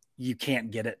like you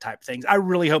can't get it type things. I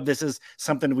really hope this is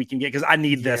something we can get, because I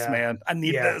need this, man. I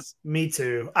need this. Me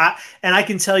too. I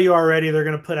can tell you already they're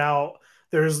going to put out.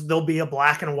 There'll be a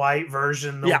black and white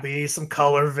version. There'll be some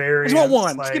color variants. I just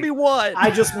want one. Just give me one. I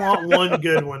just want one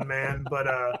good one, man.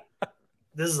 But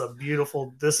this is a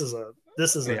beautiful. This is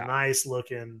a nice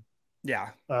looking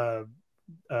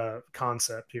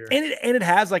concept here. And it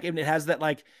has that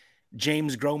like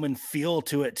James Groman feel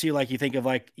to it too. Like you think of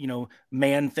like, you know,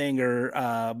 Man Thing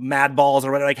or Mad Balls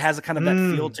or whatever, like has a kind of that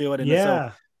feel to it. And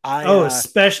so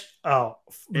especially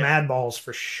Mad Balls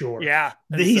for sure. Yeah.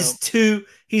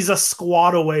 He's a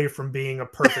squat away from being a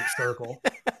perfect circle.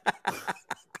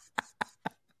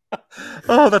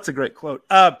 Oh, that's a great quote.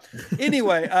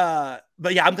 Anyway,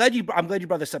 but yeah, I'm glad you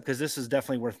brought this up because this is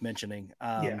definitely worth mentioning.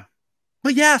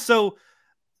 But yeah, so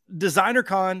Designer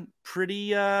Con,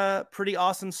 pretty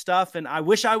awesome stuff. And I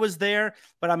wish I was there,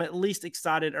 but I'm at least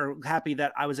excited or happy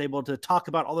that I was able to talk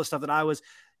about all the stuff that I was,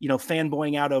 you know,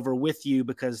 fanboying out over with you,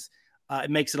 because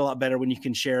it makes it a lot better when you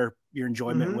can share your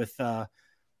enjoyment with a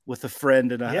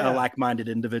friend and a like-minded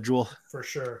individual. For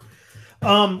sure.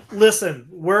 Listen,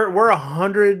 we're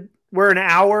an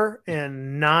hour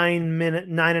and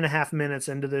 9.5 minutes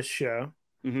into this show.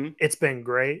 Mm-hmm. It's been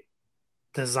great.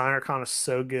 Designer Con is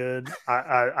so good.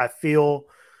 I feel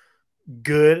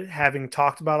good having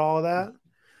talked about all of that.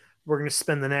 We're going to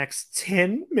spend the next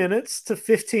 10 minutes to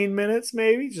 15 minutes,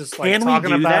 maybe, just like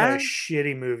talking about a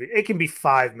shitty movie. It can be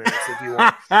 5 minutes if you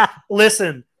want.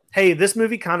 Listen, hey, this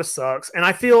movie kind of sucks. And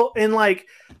I feel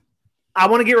I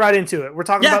want to get right into it. We're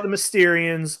talking about the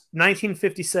Mysterians,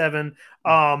 1957.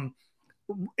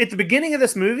 At the beginning of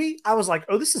this movie, I was like,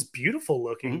 oh, this is beautiful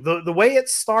looking. Mm-hmm. The way it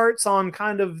starts on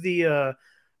kind of the,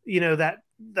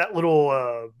 that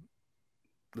little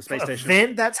the space station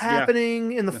event that's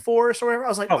happening in the forest or whatever. I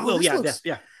was like, I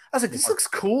was like, this looks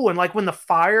cool. And like when the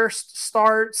fire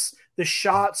starts, the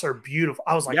shots are beautiful.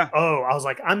 I was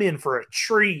like, I'm in for a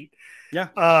treat.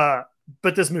 Yeah.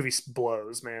 But this movie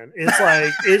blows, man. It's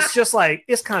like,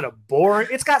 it's kind of boring.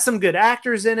 It's got some good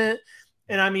actors in it.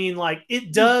 And I mean, like,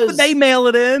 it does. But they mail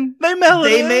it in. But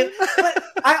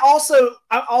I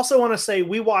also want to say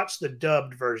we watched the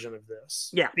dubbed version of this.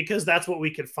 Yeah. Because that's what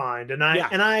we could find. And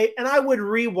I would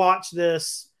rewatch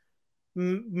this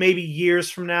maybe years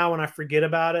from now when I forget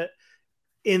about it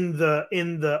in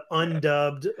the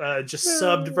undubbed, just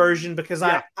subbed version, because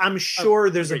I'm sure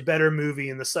there's a better movie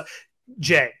in the sub.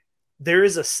 Jay, there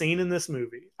is a scene in this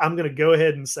movie. I'm going to go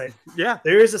ahead and say,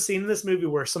 there is a scene in this movie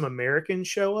where some Americans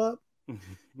show up.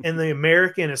 And the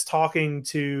American is talking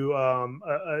to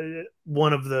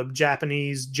one of the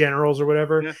Japanese generals or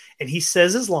whatever, and he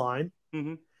says his line,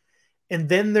 and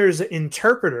then there's an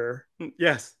interpreter,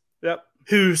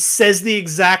 who says the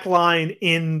exact line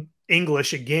in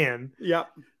English again,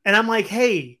 and I'm like,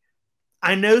 hey,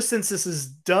 I know since this is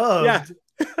dubbed,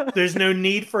 there's no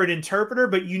need for an interpreter,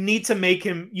 but you need to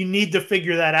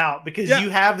figure that out, because you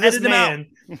have this man.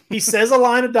 He says a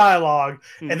line of dialogue,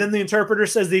 and then the interpreter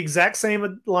says the exact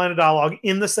same line of dialogue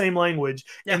in the same language.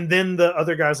 And then the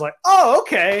other guy's like, oh,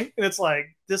 okay. And it's like,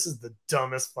 this is the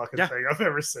dumbest fucking thing I've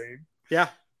ever seen. Yeah.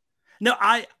 No,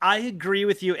 I agree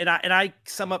with you. And I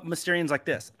sum up Mysterians like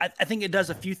this. I think it does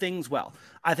a few things well.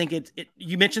 I think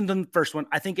you mentioned the first one.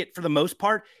 I think for the most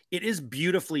part, it is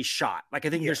beautifully shot. Like, I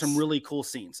think there's some really cool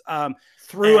scenes.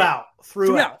 Throughout.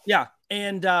 Yeah.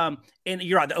 And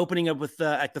you're right. The opening up with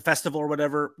at the festival or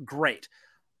whatever. Great.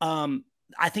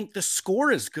 I think the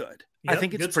score is good. I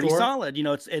think it's pretty solid. You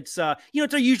know, it's our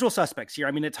usual suspects here.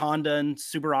 I mean, it's Honda and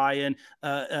Tsuburaya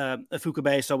and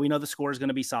Ifukube. So we know the score is going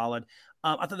to be solid.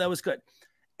 I thought that was good.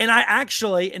 And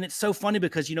and it's so funny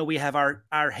because, you know, we have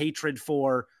our hatred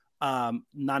for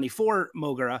 94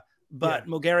 Mogura, but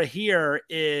Mogura here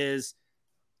is,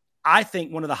 I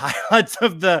think, one of the highlights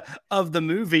of the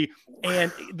movie,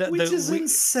 and which is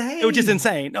insane.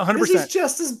 100%. He's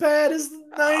just as bad as the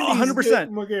 90s. 100%.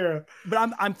 Mogura.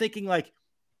 But I'm thinking, like,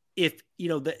 if you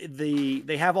know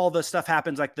they have all the stuff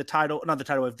happens, like not the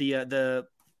title of the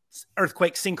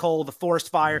earthquake, sinkhole, the forest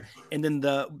fire, and then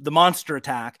the monster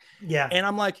attack. Yeah. And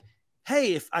I'm like,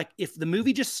 hey, if the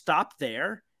movie just stopped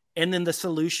there, and then the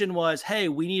solution was, hey,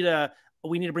 we need to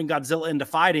bring Godzilla in to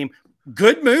fight him.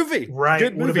 Good movie. Right.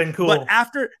 Good movie. Would have been cool. But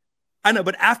after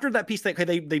that piece,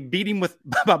 they beat him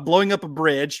by blowing up a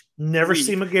bridge. Never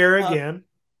see Mogura again.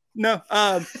 No.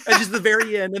 It's just the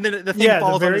very end. And then the thing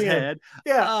falls on his head.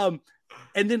 Yeah.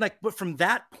 And then, like, but from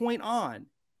that point on,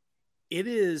 it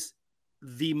is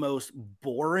the most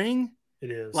boring.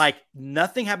 It is. Like,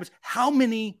 nothing happens. How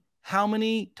many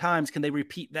times can they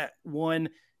repeat that one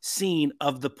scene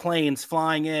of the planes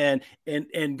flying in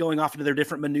and going off into their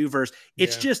different maneuvers?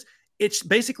 It's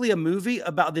basically a movie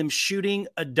about them shooting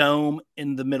a dome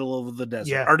in the middle of the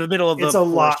desert or the middle of the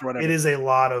forest or whatever. It is a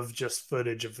lot of just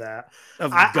footage of that.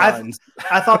 Of guns.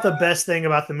 I thought the best thing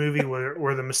about the movie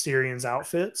were the Mysterians'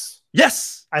 outfits.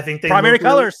 Yes. I think they primary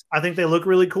colors. I think they look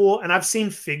really cool, and I've seen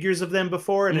figures of them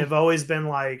before, and have always been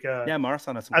like,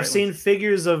 Marathon has some I've seen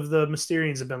figures of the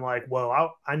Mysterians have been like,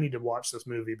 whoa, I need to watch this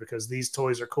movie because these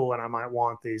toys are cool, and I might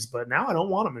want these, but now I don't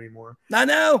want them anymore. I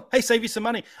know. Hey, save you some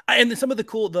money. And then some of the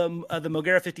cool, the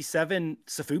Mogera 57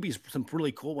 Safubis, some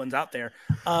really cool ones out there.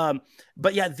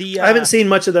 But yeah, I haven't seen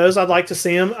much of those. I'd like to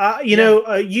see them.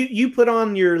 You put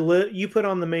on you put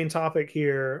on the main topic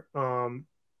here.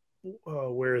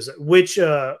 Where is it? Which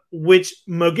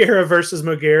Mogera versus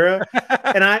Mogera,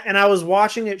 and I was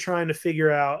watching it trying to figure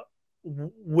out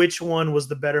which one was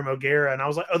the better Mogera, and I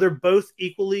was like, oh, they're both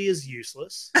equally as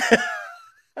useless.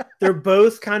 They're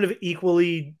both kind of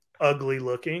equally ugly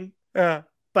looking, but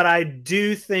I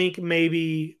do think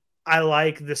maybe I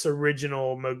like this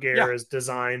original Mogera's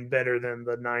design better than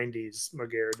the 90s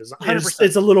Mogera design.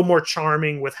 It's a little more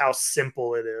charming with how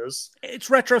simple it is.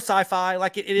 It's retro sci-fi,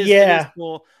 like it is. Yeah. It is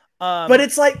cool. But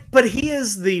it's like, but he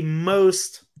is the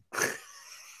most.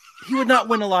 He would not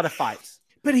win a lot of fights.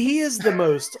 But he is the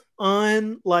most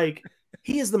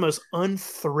he is the most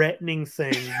unthreatening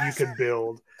thing you could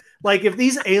build. Like if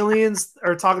these aliens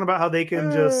are talking about how they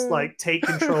can just like take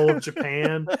control of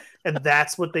Japan, and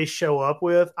that's what they show up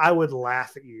with, I would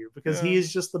laugh at you because he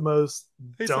is just the most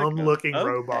dumb-looking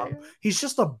robot. He's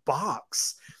just a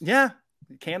box. Yeah.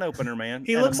 Can opener, man.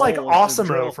 He looks like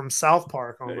Osimo from South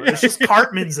Park. It's just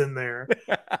Cartman's in there.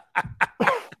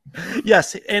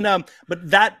 Yes, and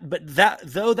but that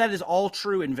though that is all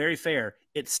true and very fair,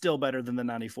 it's still better than the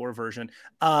 94 version.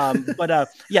 But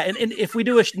yeah, and if we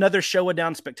do another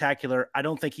Showa-down spectacular, I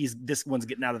don't think this one's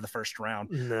getting out of the first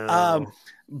round. No.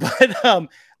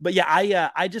 But yeah,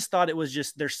 I just thought it was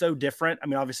just they're so different. I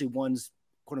mean, obviously one's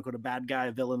quote unquote a bad guy,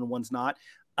 a villain, and one's not.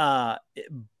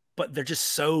 But they're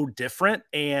just so different,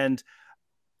 and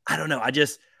I don't know. I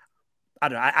don't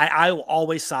know. I will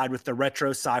always side with the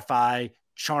retro sci-fi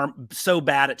charm. So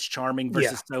bad it's charming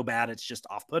versus so bad it's just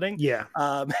off-putting. Yeah.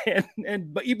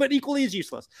 But equally as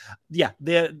useless. Yeah.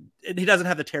 He doesn't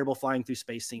have the terrible flying through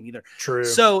space scene either. True.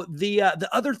 So the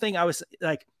other thing I was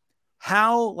like,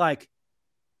 how like.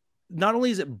 Not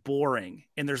only is it boring,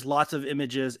 and there's lots of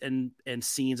images and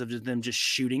scenes of them just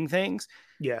shooting things.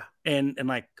 Yeah. And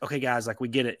like, okay, guys, like we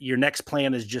get it. Your next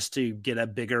plan is just to get a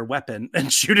bigger weapon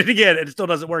and shoot it again. And it still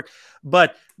doesn't work.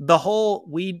 But the whole,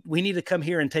 we need to come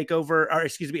here and take over, or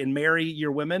excuse me, and marry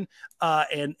your women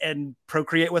and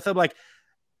procreate with them. Like,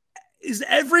 is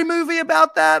every movie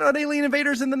about that on alien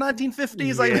invaders in the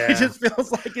 1950s? Like, it just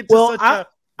feels like it's such a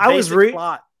basic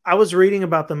plot. I was reading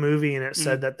about the movie, and it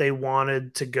said that they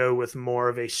wanted to go with more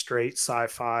of a straight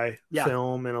sci-fi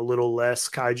film and a little less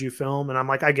kaiju film. And I'm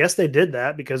like, I guess they did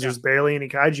that because there's barely any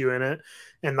kaiju in it.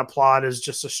 And the plot is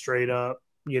just a straight up,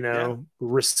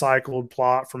 recycled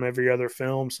plot from every other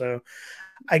film. So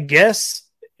I guess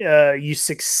you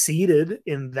succeeded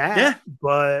in that,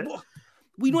 but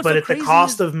at the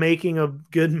cost of making a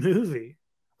good movie.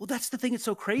 Well, that's the thing. It's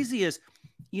so crazy is,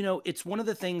 it's one of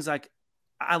the things like,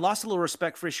 I lost a little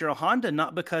respect for Ishiro Honda,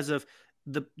 not because of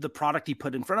the product he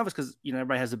put in front of us, because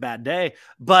everybody has a bad day,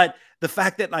 but the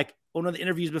fact that like one of the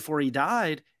interviews before he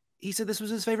died, he said this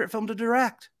was his favorite film to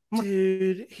direct.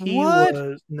 Dude, he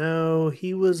was.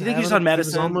 You think he's on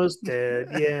medicine? He was almost dead.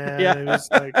 Yeah. Yeah. It was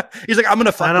like, he's like, I'm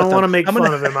gonna fuck. I don't want to make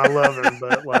fun of him. I love him,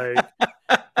 but like,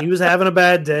 he was having a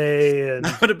bad day. And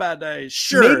having a bad day.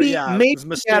 Sure. Maybe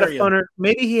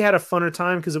he had a funner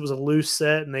time because it was a loose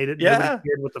set and they didn't nobody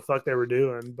cared what the fuck they were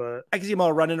doing. But I can see them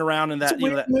all running around in that.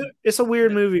 It's a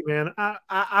weird movie, man.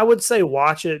 I would say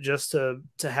watch it just to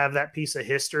have that piece of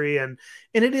history, and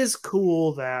it is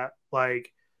cool that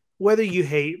like. Whether you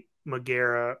hate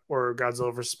Mogera or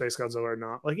Godzilla vs. Space Godzilla or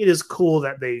not, like it is cool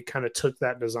that they kind of took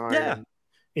that design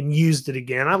and used it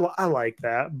again. I like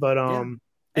that, but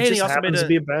it just happens to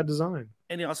be a bad design.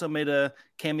 And he also made a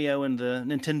cameo in the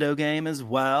Nintendo game as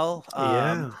well.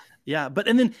 But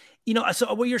and then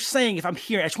so what you're saying, if I'm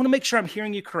hearing, I just want to make sure I'm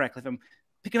hearing you correctly. If I'm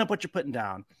picking up what you're putting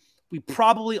down, we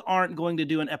probably aren't going to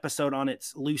do an episode on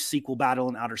its loose sequel, Battle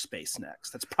in Outer Space, next.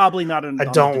 That's probably not an. I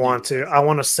don't want to. I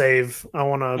want to save. I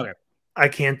want to. Okay. I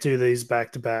can't do these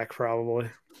back to back, probably.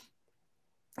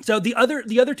 So the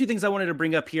other two things I wanted to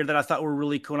bring up here that I thought were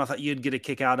really cool, and I thought you'd get a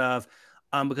kick out of,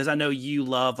 because I know you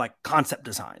love like concept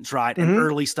designs, right, and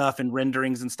early stuff and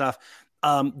renderings and stuff.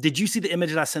 Did you see the image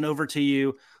that I sent over to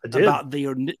you about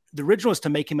the original is to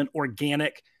make him an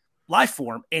organic life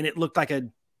form, and it looked like a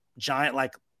giant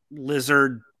like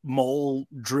lizard mole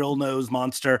drill nose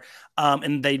monster,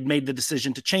 and they made the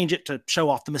decision to change it to show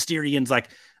off the Mysterians like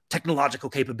technological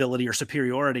capability or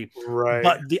superiority, right?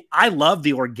 But I love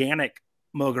the organic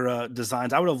Mogera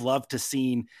designs. I would have loved to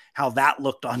seen how that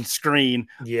looked on screen.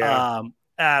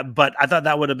 But I thought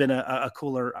that would have been a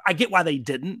cooler. I get why they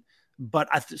didn't, but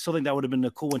I still think that would have been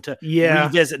a cool one to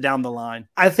revisit down the line.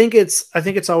 I think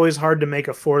it's always hard to make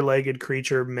a 4-legged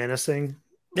creature menacing.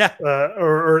 Yeah.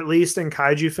 Or at least in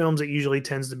kaiju films, it usually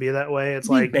tends to be that way. It's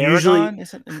like usually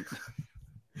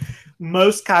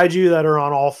most kaiju that are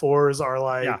on all fours are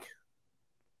like,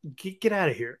 get out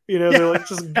of here. You know, they're like,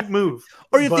 just move.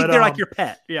 Or you think they're like your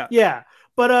pet. Yeah. Yeah.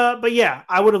 But yeah,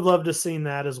 I would have loved to have seen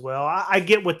that as well. I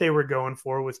get what they were going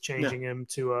for with changing him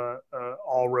to a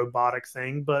all robotic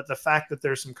thing, but the fact that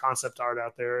there's some concept art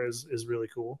out there is really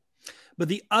cool. But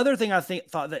the other thing I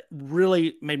thought that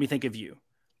really made me think of you,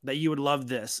 that you would love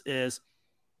this, is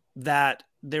that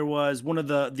there was one of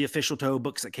the official Toho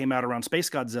books that came out around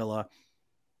Space Godzilla.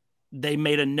 They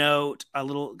made a note, a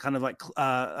little kind of like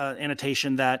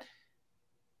annotation that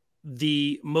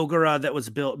the Mogera that was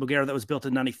built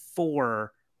in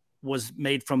 94 was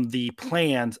made from the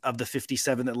plans of the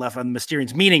 57 that left on the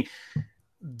Mysterians, meaning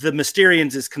the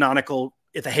Mysterians is canonical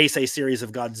at the Heisei series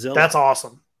of Godzilla. That's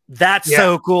awesome. That's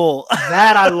so cool.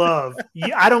 That I love.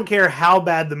 I don't care how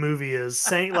bad the movie is,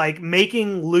 saying like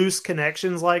making loose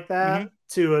connections like that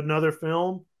to another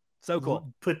film. So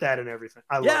cool. Put that in everything.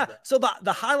 I love that. So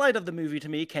the highlight of the movie to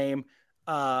me came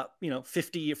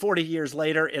 40 years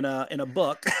later in a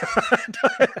book.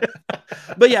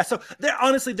 But yeah, so there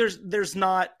honestly there's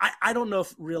not, I don't know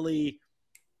if really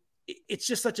it's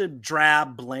just such a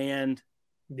drab, bland,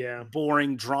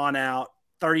 boring, drawn out,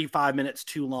 35 minutes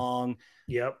too long.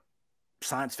 Yep.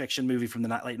 Science fiction movie from the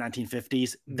late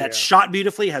 1950s that's shot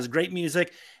beautifully, has great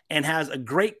music, and has a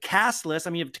great cast list. I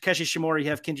mean, you have Takeshi Shimura, you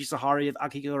have Kenji Sahara, you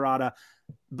have Akiko Harada,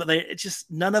 but it's just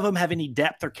none of them have any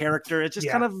depth or character. It's just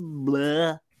kind of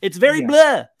blah. It's very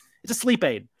blah. It's a sleep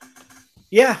aid.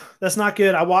 Yeah, that's not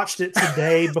good. I watched it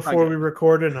today before we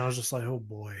recorded, and I was just like, oh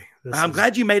boy. I'm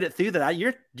glad you made it through that.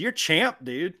 You're champ,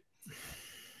 dude.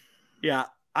 Yeah.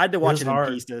 I had to watch it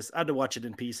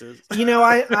in pieces. You know,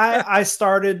 I was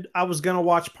going to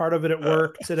watch part of it at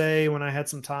work today when I had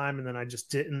some time, and then I just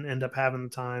didn't end up having the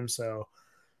time. So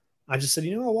I just said,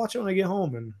 I'll watch it when I get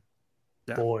home. And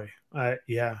boy, it's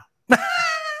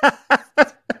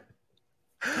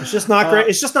just not great.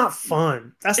 It's just not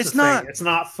fun. That's the thing. It's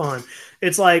not fun.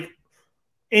 It's like,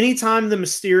 anytime the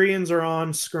Mysterians are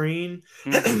on screen,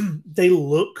 they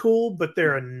look cool, but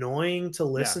they're annoying to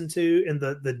listen to. And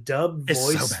the dubbed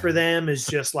voice for them is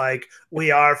just like,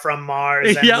 we are from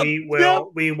Mars and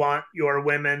we want your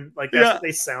women. Like that's what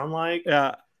they sound like.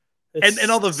 Yeah. And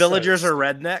all the villagers are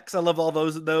rednecks. I love all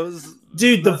those.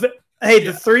 Dude, the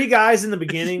three guys in the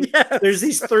beginning, there's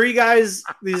these three guys,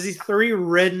 these three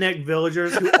redneck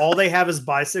villagers who all they have is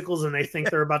bicycles and they think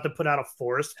they're about to put out a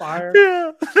forest fire.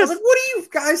 I was like, what do you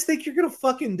guys think you're going to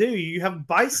fucking do? You have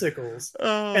bicycles.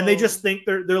 And they just think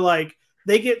they're like,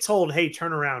 they get told, hey,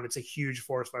 turn around. It's a huge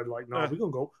forest fire. They're like, no, we're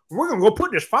going to go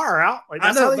put this fire out. Like,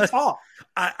 that's how they talk.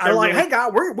 They're like, hey, guy,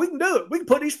 we can do it. We can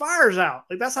put these fires out.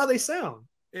 Like, that's how they sound.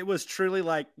 It was truly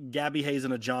like Gabby Hayes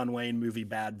in a John Wayne movie,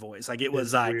 bad voice. Like it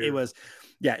was so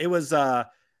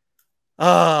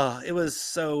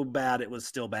bad. It was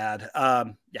still bad.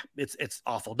 It's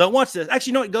awful. Don't watch this.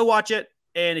 Actually, no, go watch it.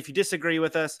 And if you disagree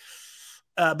with us,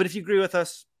 but if you agree with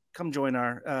us, come join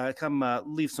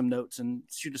leave some notes and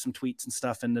shoot us some tweets and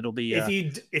stuff. And it'll be,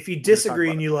 if you disagree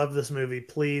and you love this movie,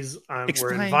 please,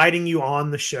 we're inviting you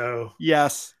on the show.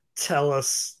 Yes. Tell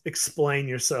us, explain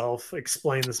yourself,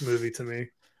 explain this movie to me.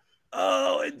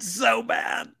 Oh, it's so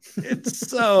bad. It's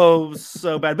so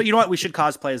bad. But you know what? We should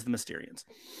cosplay as the Mysterians.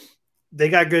 They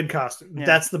got good costume. Yeah.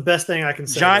 That's the best thing I can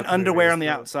say. Giant underwear on the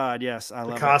outside. Yes, I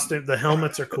love the costume. The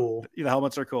helmets are cool. The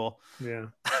helmets are cool. Yeah.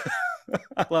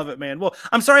 I love it, man. Well,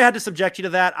 I'm sorry I had to subject you to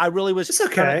that. I really was. It's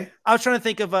okay. I was trying to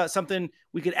think of something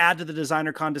we could add to the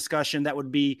Designer Con discussion that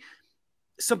would be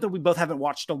something we both haven't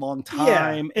watched a long time. Yeah,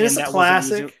 and it's a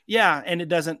classic. Yeah, and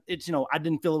it's I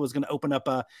didn't feel it was going to open up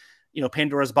a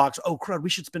Pandora's box. Oh crud, we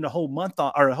should spend a whole month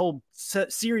or a whole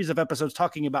series of episodes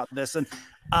talking about this, and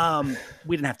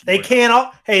we didn't have to. They can't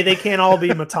all be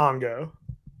Matango.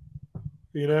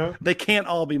 They can't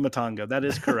all be Matango. That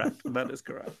is correct. That is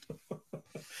correct.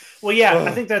 Well, yeah,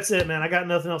 I think that's it, man. I got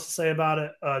nothing else to say about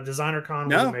it. Designer Con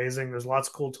was amazing. There's lots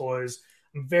of cool toys.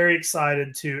 I'm very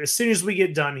excited to, as soon as we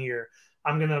get done here,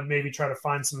 I'm going to maybe try to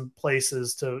find some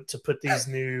places to put these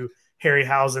new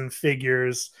Harryhausen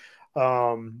figures.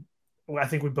 I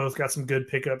think we both got some good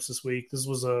pickups this week. This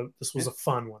was a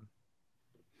fun one.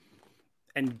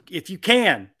 And if you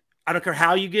can, I don't care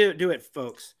how you do it,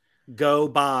 folks, go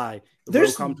buy the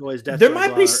Rocom Toys. There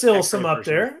might be still some up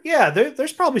there. Yeah,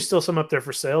 there's probably still some up there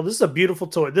for sale. This is a beautiful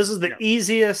toy. This is the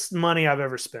easiest money I've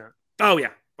ever spent. Oh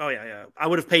yeah. Oh yeah. I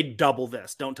would have paid double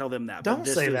this. Don't tell them that. Don't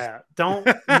say that. Don't.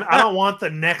 I don't want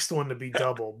the next one to be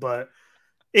double, but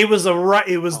it was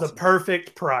awesome. The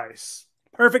perfect price.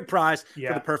 Perfect price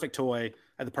for the perfect toy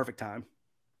at the perfect time.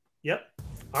 Yep.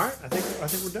 All right. I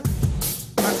think we're done.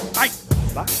 All right,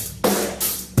 bye. Bye.